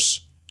 of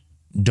course,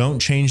 don't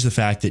change the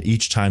fact that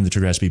each time the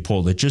trigger has to be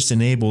pulled. It just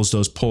enables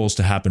those pulls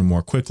to happen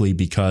more quickly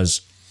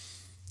because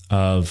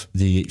of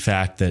the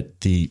fact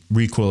that the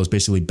recoil is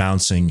basically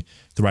bouncing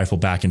the rifle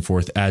back and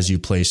forth as you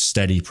place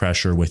steady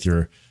pressure with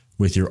your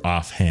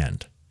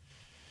offhand.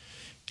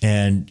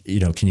 And,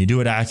 can you do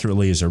it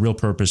accurately? Is there a real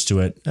purpose to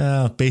it?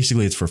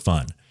 Basically, it's for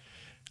fun.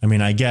 I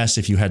mean, I guess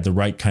if you had the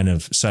right kind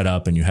of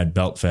setup and you had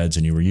belt feds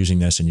and you were using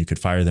this and you could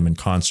fire them in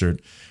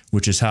concert,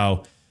 which is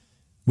how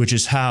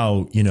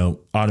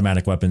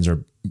automatic weapons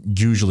are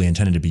usually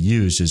intended to be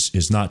used,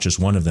 is not just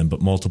one of them, but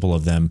multiple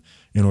of them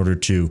in order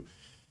to,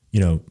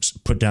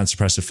 put down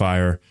suppressive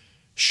fire,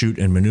 shoot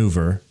and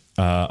maneuver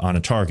on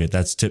a target.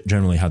 That's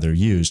generally how they're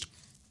used.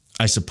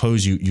 I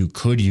suppose you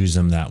could use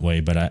them that way,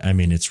 but I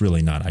mean, it's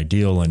really not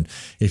ideal. And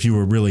if you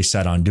were really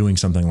set on doing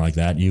something like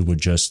that, you would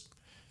just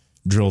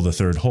drill the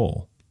third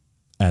hole,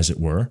 as it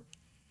were,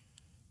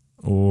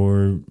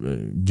 or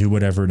do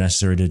whatever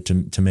necessary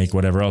to make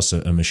whatever else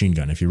a machine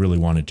gun, if you really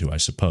wanted to, I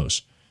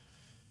suppose.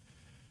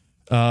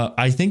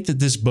 I think that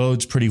this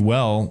bodes pretty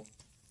well,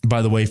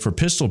 by the way, for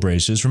pistol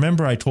braces.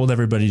 Remember, I told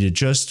everybody to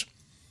just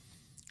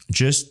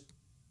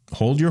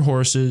hold your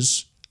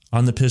horses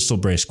on the pistol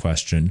brace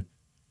question.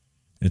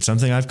 It's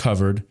something I've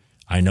covered.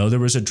 I know there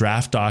was a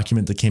draft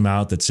document that came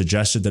out that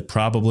suggested that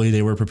probably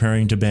they were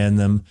preparing to ban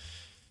them.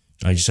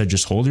 I said,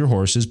 just hold your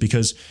horses,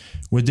 because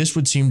what this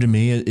would seem to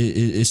me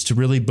is to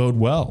really bode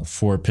well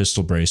for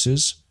pistol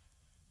braces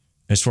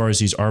as far as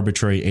these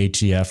arbitrary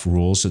ATF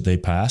rules that they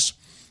pass,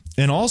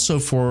 and also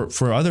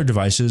for other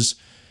devices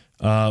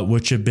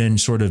which have been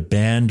sort of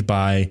banned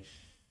by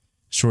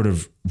sort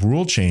of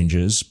rule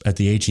changes at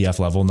the ATF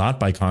level, not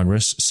by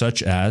Congress,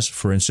 such as,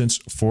 for instance,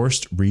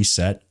 forced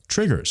reset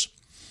triggers.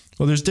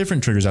 Well, there's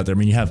different triggers out there. I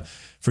mean, you have,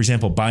 for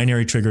example,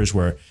 binary triggers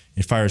where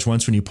it fires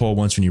once when you pull,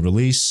 once when you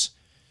release.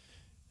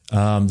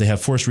 They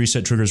have forced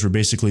reset triggers where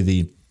basically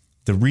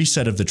the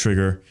reset of the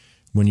trigger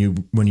when you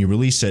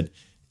release it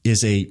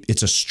it's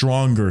a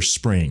stronger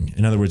spring.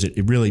 In other words,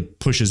 it really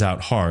pushes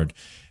out hard,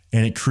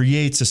 and it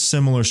creates a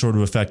similar sort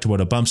of effect to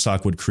what a bump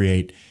stock would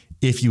create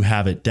if you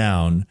have it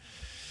down.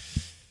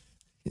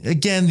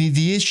 Again,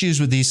 the issues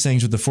with these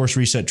things, with the forced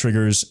reset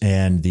triggers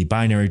and the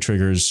binary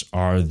triggers,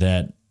 are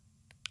that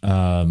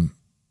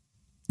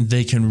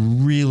they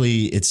can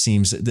really, it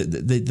seems,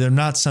 they're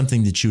not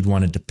something that you'd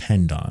want to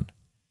depend on.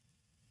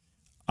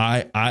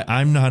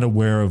 I'm not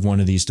aware of one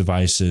of these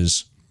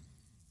devices,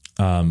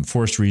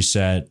 forced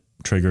reset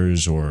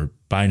triggers or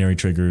binary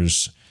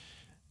triggers,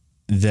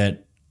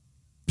 that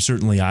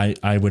certainly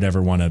I would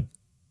ever want to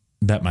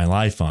bet my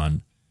life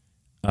on.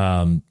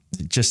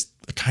 Just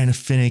kind of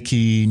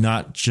finicky,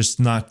 not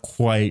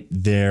quite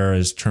there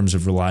as terms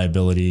of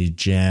reliability,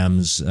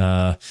 jams.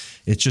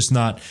 It's just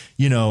not,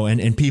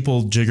 and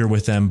people jigger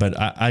with them, but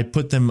I'd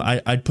put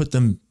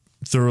them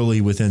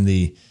thoroughly within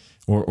the,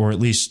 or at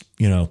least,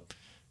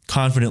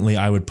 confidently,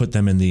 I would put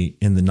them in the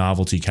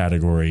novelty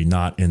category,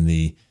 not in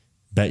the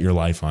bet your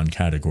life on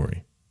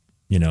category,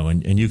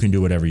 and you can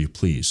do whatever you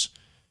please.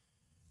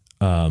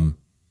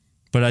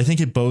 But I think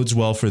it bodes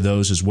well for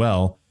those as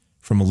well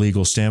from a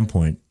legal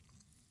standpoint.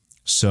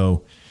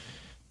 So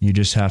you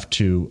just have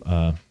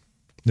to,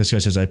 this guy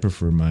says, I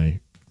prefer my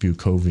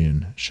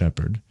Bukovian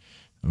Shepherd.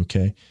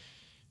 Okay.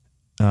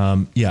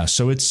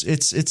 So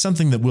it's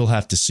something that we'll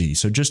have to see.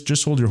 So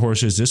just hold your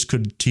horses. This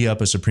could tee up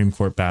a Supreme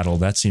Court battle.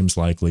 That seems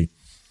likely.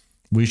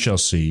 We shall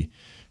see.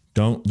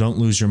 Don't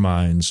lose your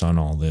minds on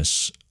all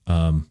this.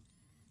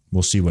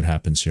 We'll see what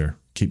happens here.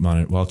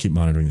 I'll keep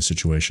monitoring the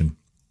situation.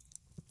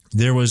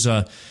 There was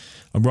a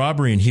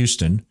robbery in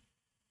Houston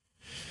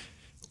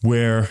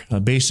where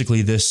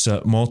basically this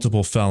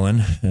multiple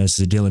felon, as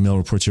the Daily Mail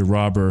reports here,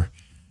 robber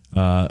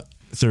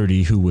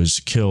 30, who was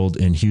killed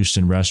in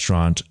Houston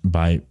restaurant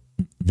by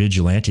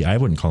vigilante. I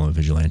wouldn't call him a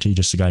vigilante,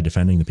 just a guy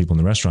defending the people in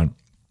the restaurant.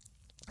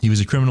 He was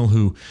a criminal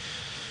who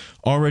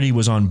already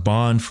was on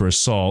bond for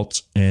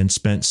assault and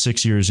spent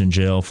 6 years in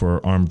jail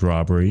for armed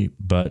robbery.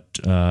 But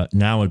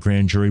now a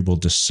grand jury will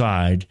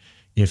decide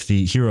if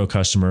the hero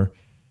customer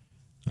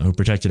who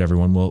protected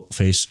everyone will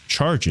face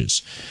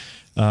charges.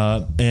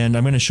 And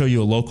I'm going to show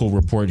you a local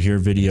report here,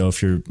 video.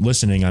 If you're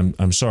listening,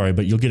 I'm sorry,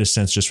 but you'll get a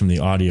sense just from the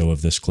audio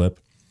of this clip.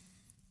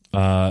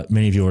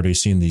 Many of you already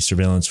seen the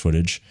surveillance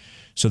footage.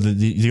 So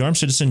the armed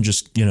citizen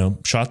just,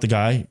 shot the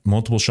guy,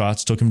 multiple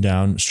shots, took him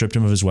down, stripped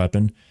him of his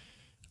weapon.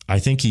 I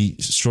think he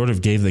sort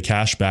of gave the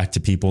cash back to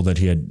people that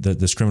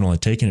this criminal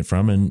had taken it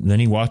from, and then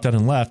he walked out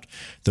and left.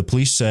 The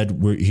police said,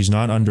 he's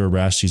not under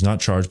arrest, he's not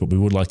charged, but we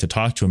would like to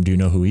talk to him. Do you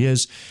know who he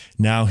is?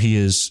 Now he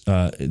is,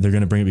 they're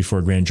going to bring it before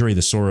a grand jury.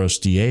 The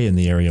Soros DA in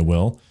the area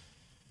will,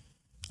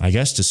 I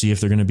guess, to see if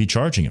they're going to be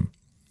charging him.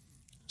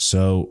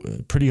 So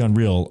pretty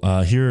unreal.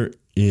 Here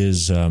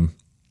is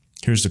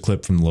Here's the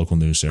clip from the local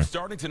news there.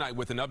 Starting tonight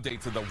with an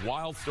update to the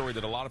wild story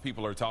that a lot of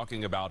people are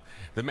talking about.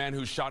 The man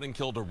who shot and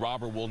killed a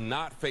robber will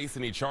not face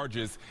any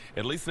charges,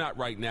 at least not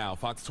right now.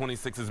 Fox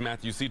 26's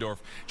Matthew Seedorf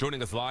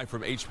joining us live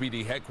from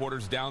HPD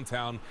headquarters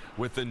downtown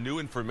with the new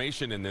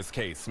information in this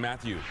case.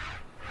 Matthew.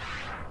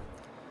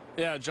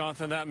 Yeah,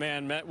 Jonathan, that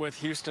man met with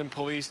Houston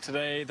police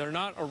today. They're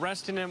not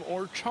arresting him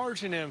or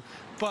charging him,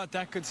 but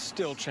that could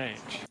still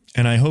change.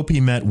 And I hope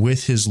he met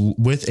with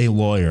a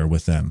lawyer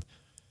with them.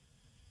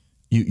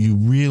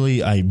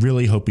 I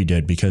really hope he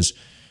did, because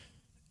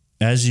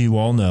as you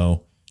all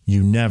know,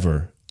 you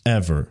never,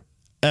 ever,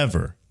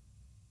 ever,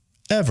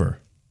 ever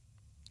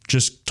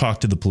just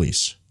talk to the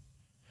police.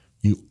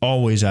 You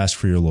always ask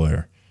for your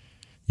lawyer.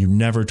 You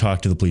never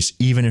talk to the police,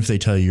 even if they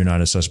tell you you're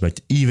not a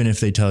suspect, even if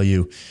they tell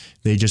you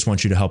they just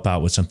want you to help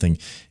out with something,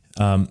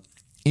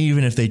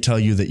 even if they tell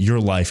you that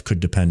your life could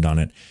depend on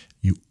it.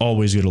 You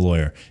always get a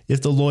lawyer.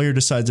 If the lawyer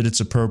decides that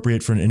it's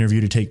appropriate for an interview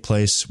to take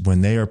place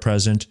when they are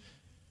present,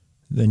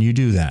 then you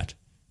do that.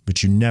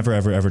 But you never,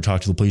 ever, ever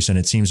talk to the police. And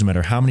it seems no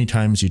matter how many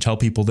times you tell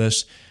people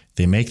this,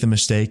 they make the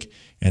mistake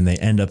and they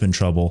end up in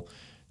trouble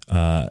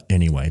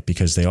anyway,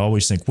 because they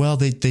always think, well,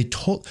 they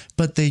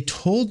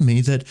told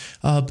me that,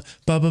 blah,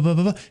 blah, blah, blah,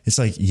 blah. It's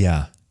like,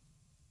 yeah,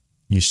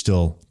 you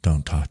still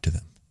don't talk to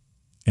them.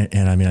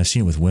 And I mean, I've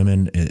seen it with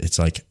women. It's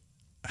like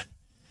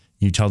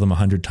you tell them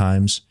 100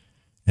 times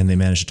and they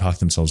manage to talk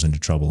themselves into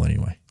trouble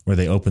anyway, or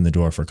they open the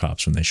door for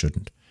cops when they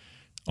shouldn't.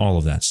 All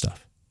of that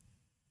stuff.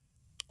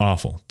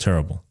 Awful,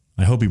 terrible.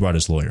 I hope he brought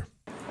his lawyer.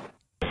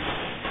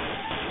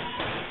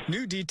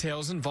 New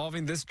details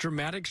involving this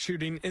dramatic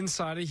shooting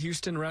inside a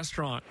Houston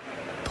restaurant.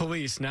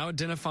 Police now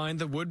identifying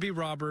the would-be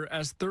robber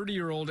as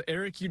 30-year-old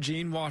Eric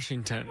Eugene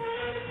Washington.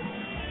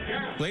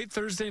 Late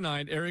Thursday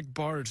night, Eric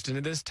barged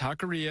into this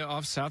taqueria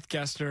off South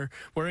Gessner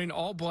wearing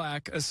all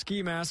black, a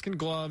ski mask and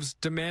gloves,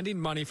 demanding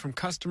money from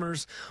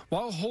customers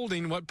while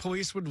holding what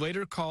police would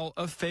later call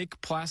a fake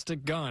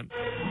plastic gun.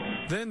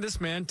 Then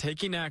this man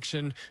taking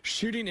action,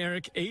 shooting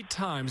Eric 8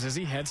 times as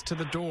he heads to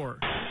the door.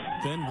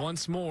 Then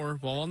once more,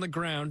 while on the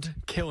ground,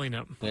 killing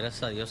him.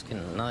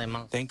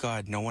 Thank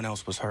God no one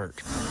else was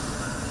hurt.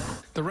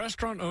 The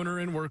restaurant owner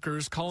and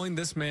workers calling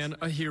this man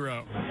a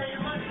hero.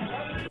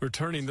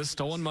 Returning the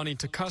stolen money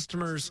to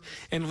customers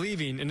and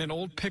leaving in an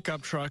old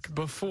pickup truck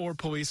before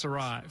police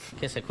arrive.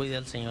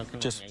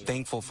 Just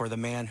thankful for the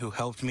man who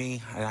helped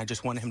me, and I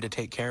just wanted him to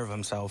take care of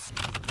himself.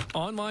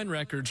 Online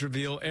records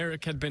reveal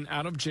Eric had been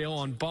out of jail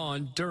on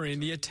bond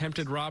during the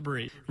attempted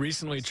robbery.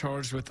 Recently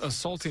charged with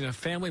assaulting a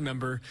family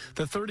member,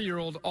 the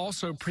 30-year-old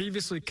also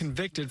previously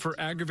convicted for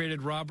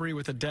aggravated robbery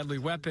with a deadly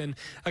weapon,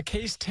 a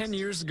case 10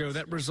 years ago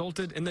that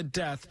resulted in the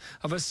death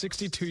of a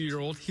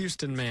 62-year-old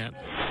Houston man.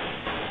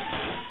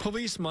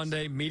 Police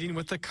Monday meeting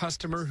with the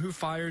customer who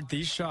fired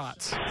these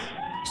shots.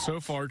 So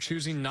far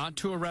choosing not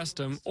to arrest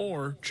him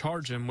or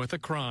charge him with a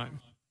crime.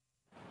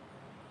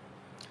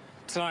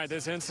 Tonight,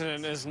 this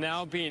incident is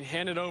now being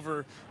handed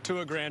over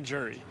to a grand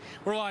jury.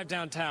 We're live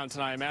downtown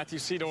tonight. Matthew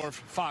Seedorf,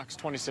 Fox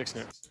 26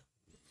 News.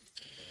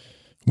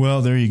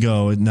 Well, there you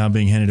go. Now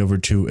being handed over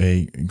to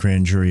a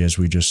grand jury, as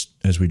we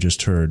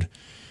just heard.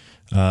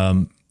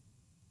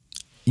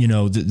 You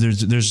know,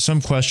 there's some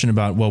question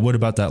about, well, what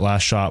about that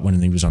last shot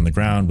when he was on the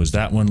ground? Was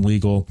that one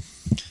legal?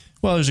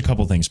 Well, there's a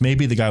couple things.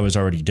 Maybe the guy was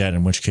already dead,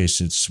 in which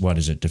case it's,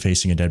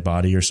 defacing a dead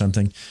body or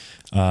something.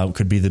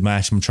 Could be the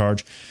maximum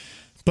charge.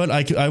 But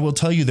I will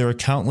tell you, there are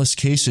countless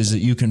cases that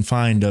you can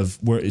find of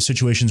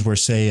situations where,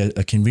 say,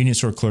 a convenience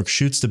store clerk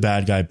shoots the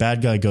bad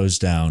guy goes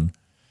down,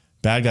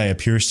 bad guy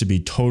appears to be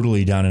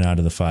totally down and out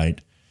of the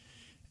fight,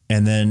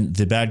 and then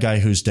the bad guy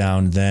who's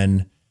down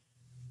then,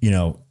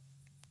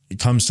 it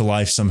comes to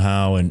life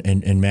somehow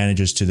and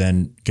manages to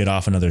then get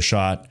off another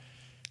shot,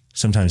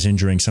 sometimes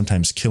injuring,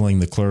 sometimes killing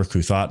the clerk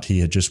who thought he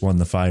had just won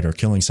the fight, or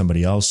killing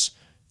somebody else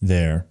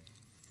there.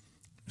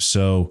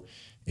 So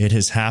it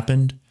has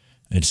happened.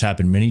 It's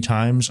happened many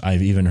times.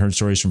 I've even heard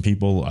stories from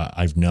people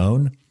I've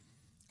known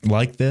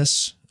like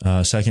this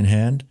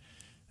secondhand.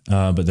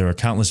 But there are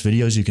countless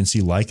videos you can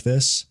see like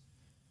this.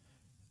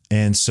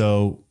 And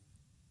so,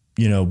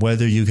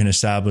 whether you can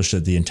establish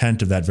that the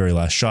intent of that very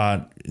last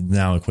shot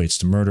now equates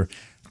to murder,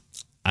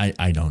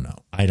 I don't know.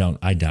 I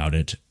doubt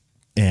it.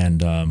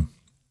 And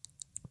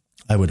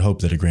I would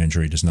hope that a grand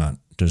jury does not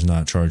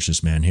charge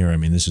this man here. I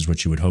mean, this is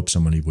what you would hope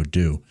somebody would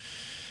do.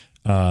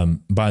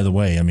 By the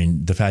way, I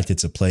mean, the fact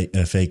it's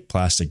a fake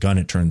plastic gun,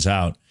 it turns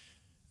out,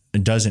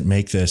 it doesn't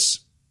make this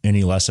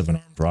any less of an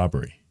armed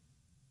robbery.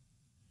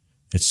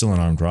 It's still an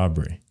armed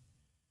robbery.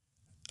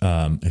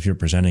 If you're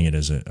presenting it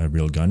as a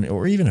real gun,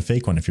 or even a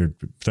fake one, if you're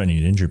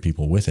threatening to injure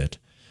people with it.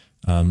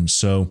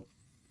 So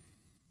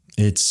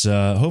it's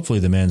hopefully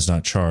the man's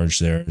not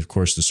charged there. Of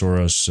course, the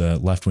Soros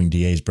left-wing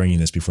DA is bringing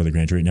this before the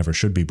grand jury. It never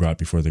should be brought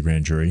before the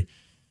grand jury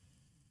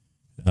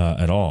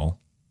at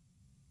all.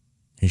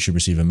 He should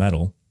receive a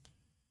medal.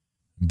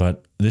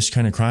 But this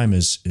kind of crime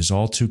is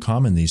all too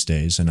common these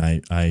days. And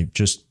I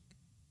just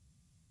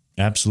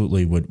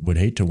absolutely would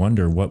hate to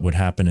wonder what would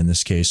happen in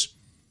this case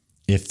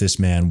if this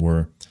man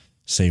were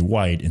say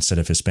white instead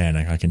of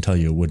Hispanic, I can tell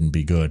you it wouldn't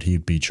be good.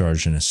 He'd be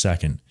charged in a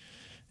second.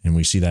 And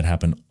we see that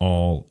happen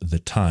all the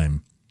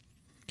time.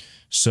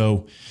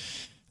 So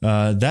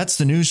that's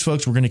the news,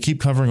 folks. We're going to keep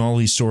covering all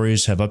these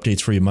stories, have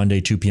updates for you Monday,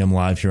 2 p.m.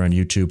 live here on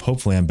YouTube.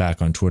 Hopefully I'm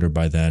back on Twitter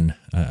by then.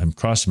 I'm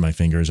crossing my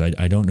fingers.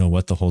 I don't know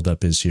what the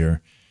holdup is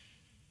here.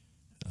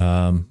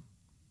 But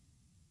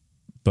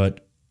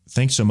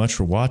thanks so much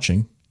for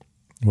watching.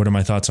 What are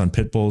my thoughts on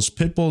pit bulls?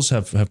 Pit bulls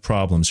have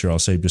problems here. I'll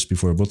say just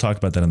before. We'll talk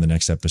about that on the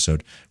next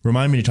episode.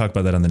 Remind me to talk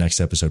about that on the next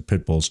episode.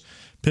 Pit bulls.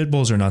 Pit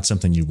bulls are not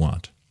something you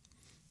want.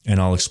 And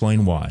I'll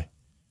explain why.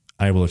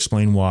 I will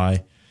explain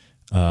why.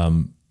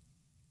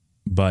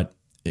 But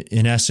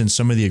in essence,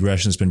 some of the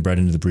aggression that's been bred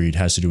into the breed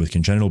has to do with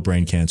congenital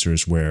brain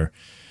cancers where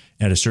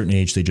at a certain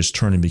age, they just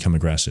turn and become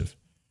aggressive.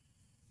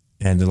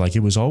 And they're like,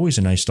 it was always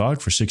a nice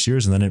dog for 6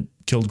 years and then it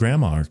killed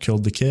grandma or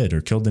killed the kid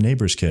or killed the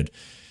neighbor's kid.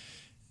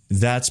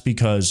 That's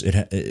because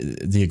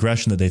the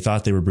aggression that they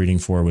thought they were breeding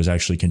for was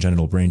actually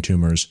congenital brain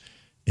tumors.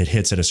 It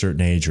hits at a certain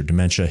age, or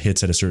dementia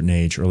hits at a certain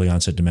age, early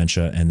onset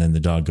dementia, and then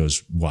the dog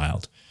goes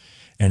wild.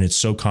 And it's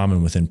so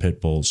common within pit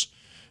bulls.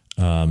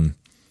 So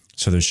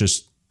there's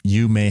just,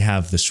 you may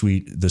have the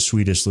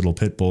sweetest little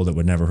pit bull that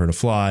would never hurt a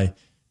fly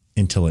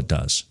until it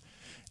does.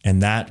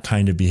 And that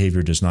kind of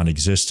behavior does not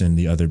exist in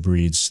the other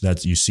breeds.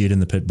 That you see it in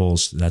the pit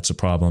bulls. That's a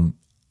problem.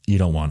 You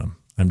don't want them.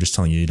 I'm just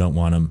telling you, you don't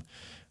want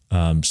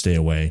them. Stay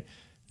away.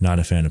 Not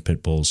a fan of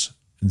pit bulls.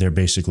 They're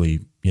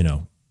basically,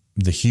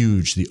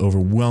 the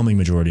overwhelming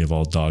majority of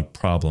all dog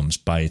problems,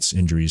 bites,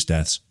 injuries,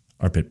 deaths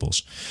are pit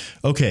bulls.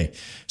 Okay.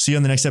 See you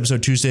on the next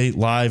episode Tuesday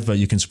live.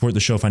 You can support the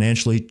show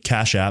financially.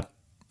 Cash App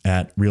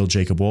at Real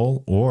Jacob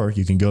Wohl, or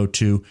you can go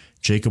to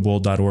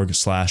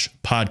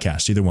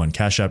jacobwohl.org/podcast. Either one,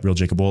 Cash App, Real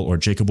Jacob Wohl, or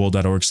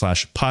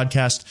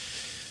jacobwohl.org/podcast.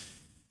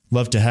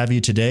 Love to have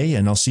you today,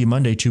 and I'll see you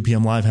Monday, 2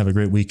 p.m. live. Have a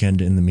great weekend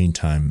in the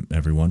meantime,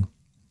 everyone,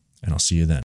 and I'll see you then.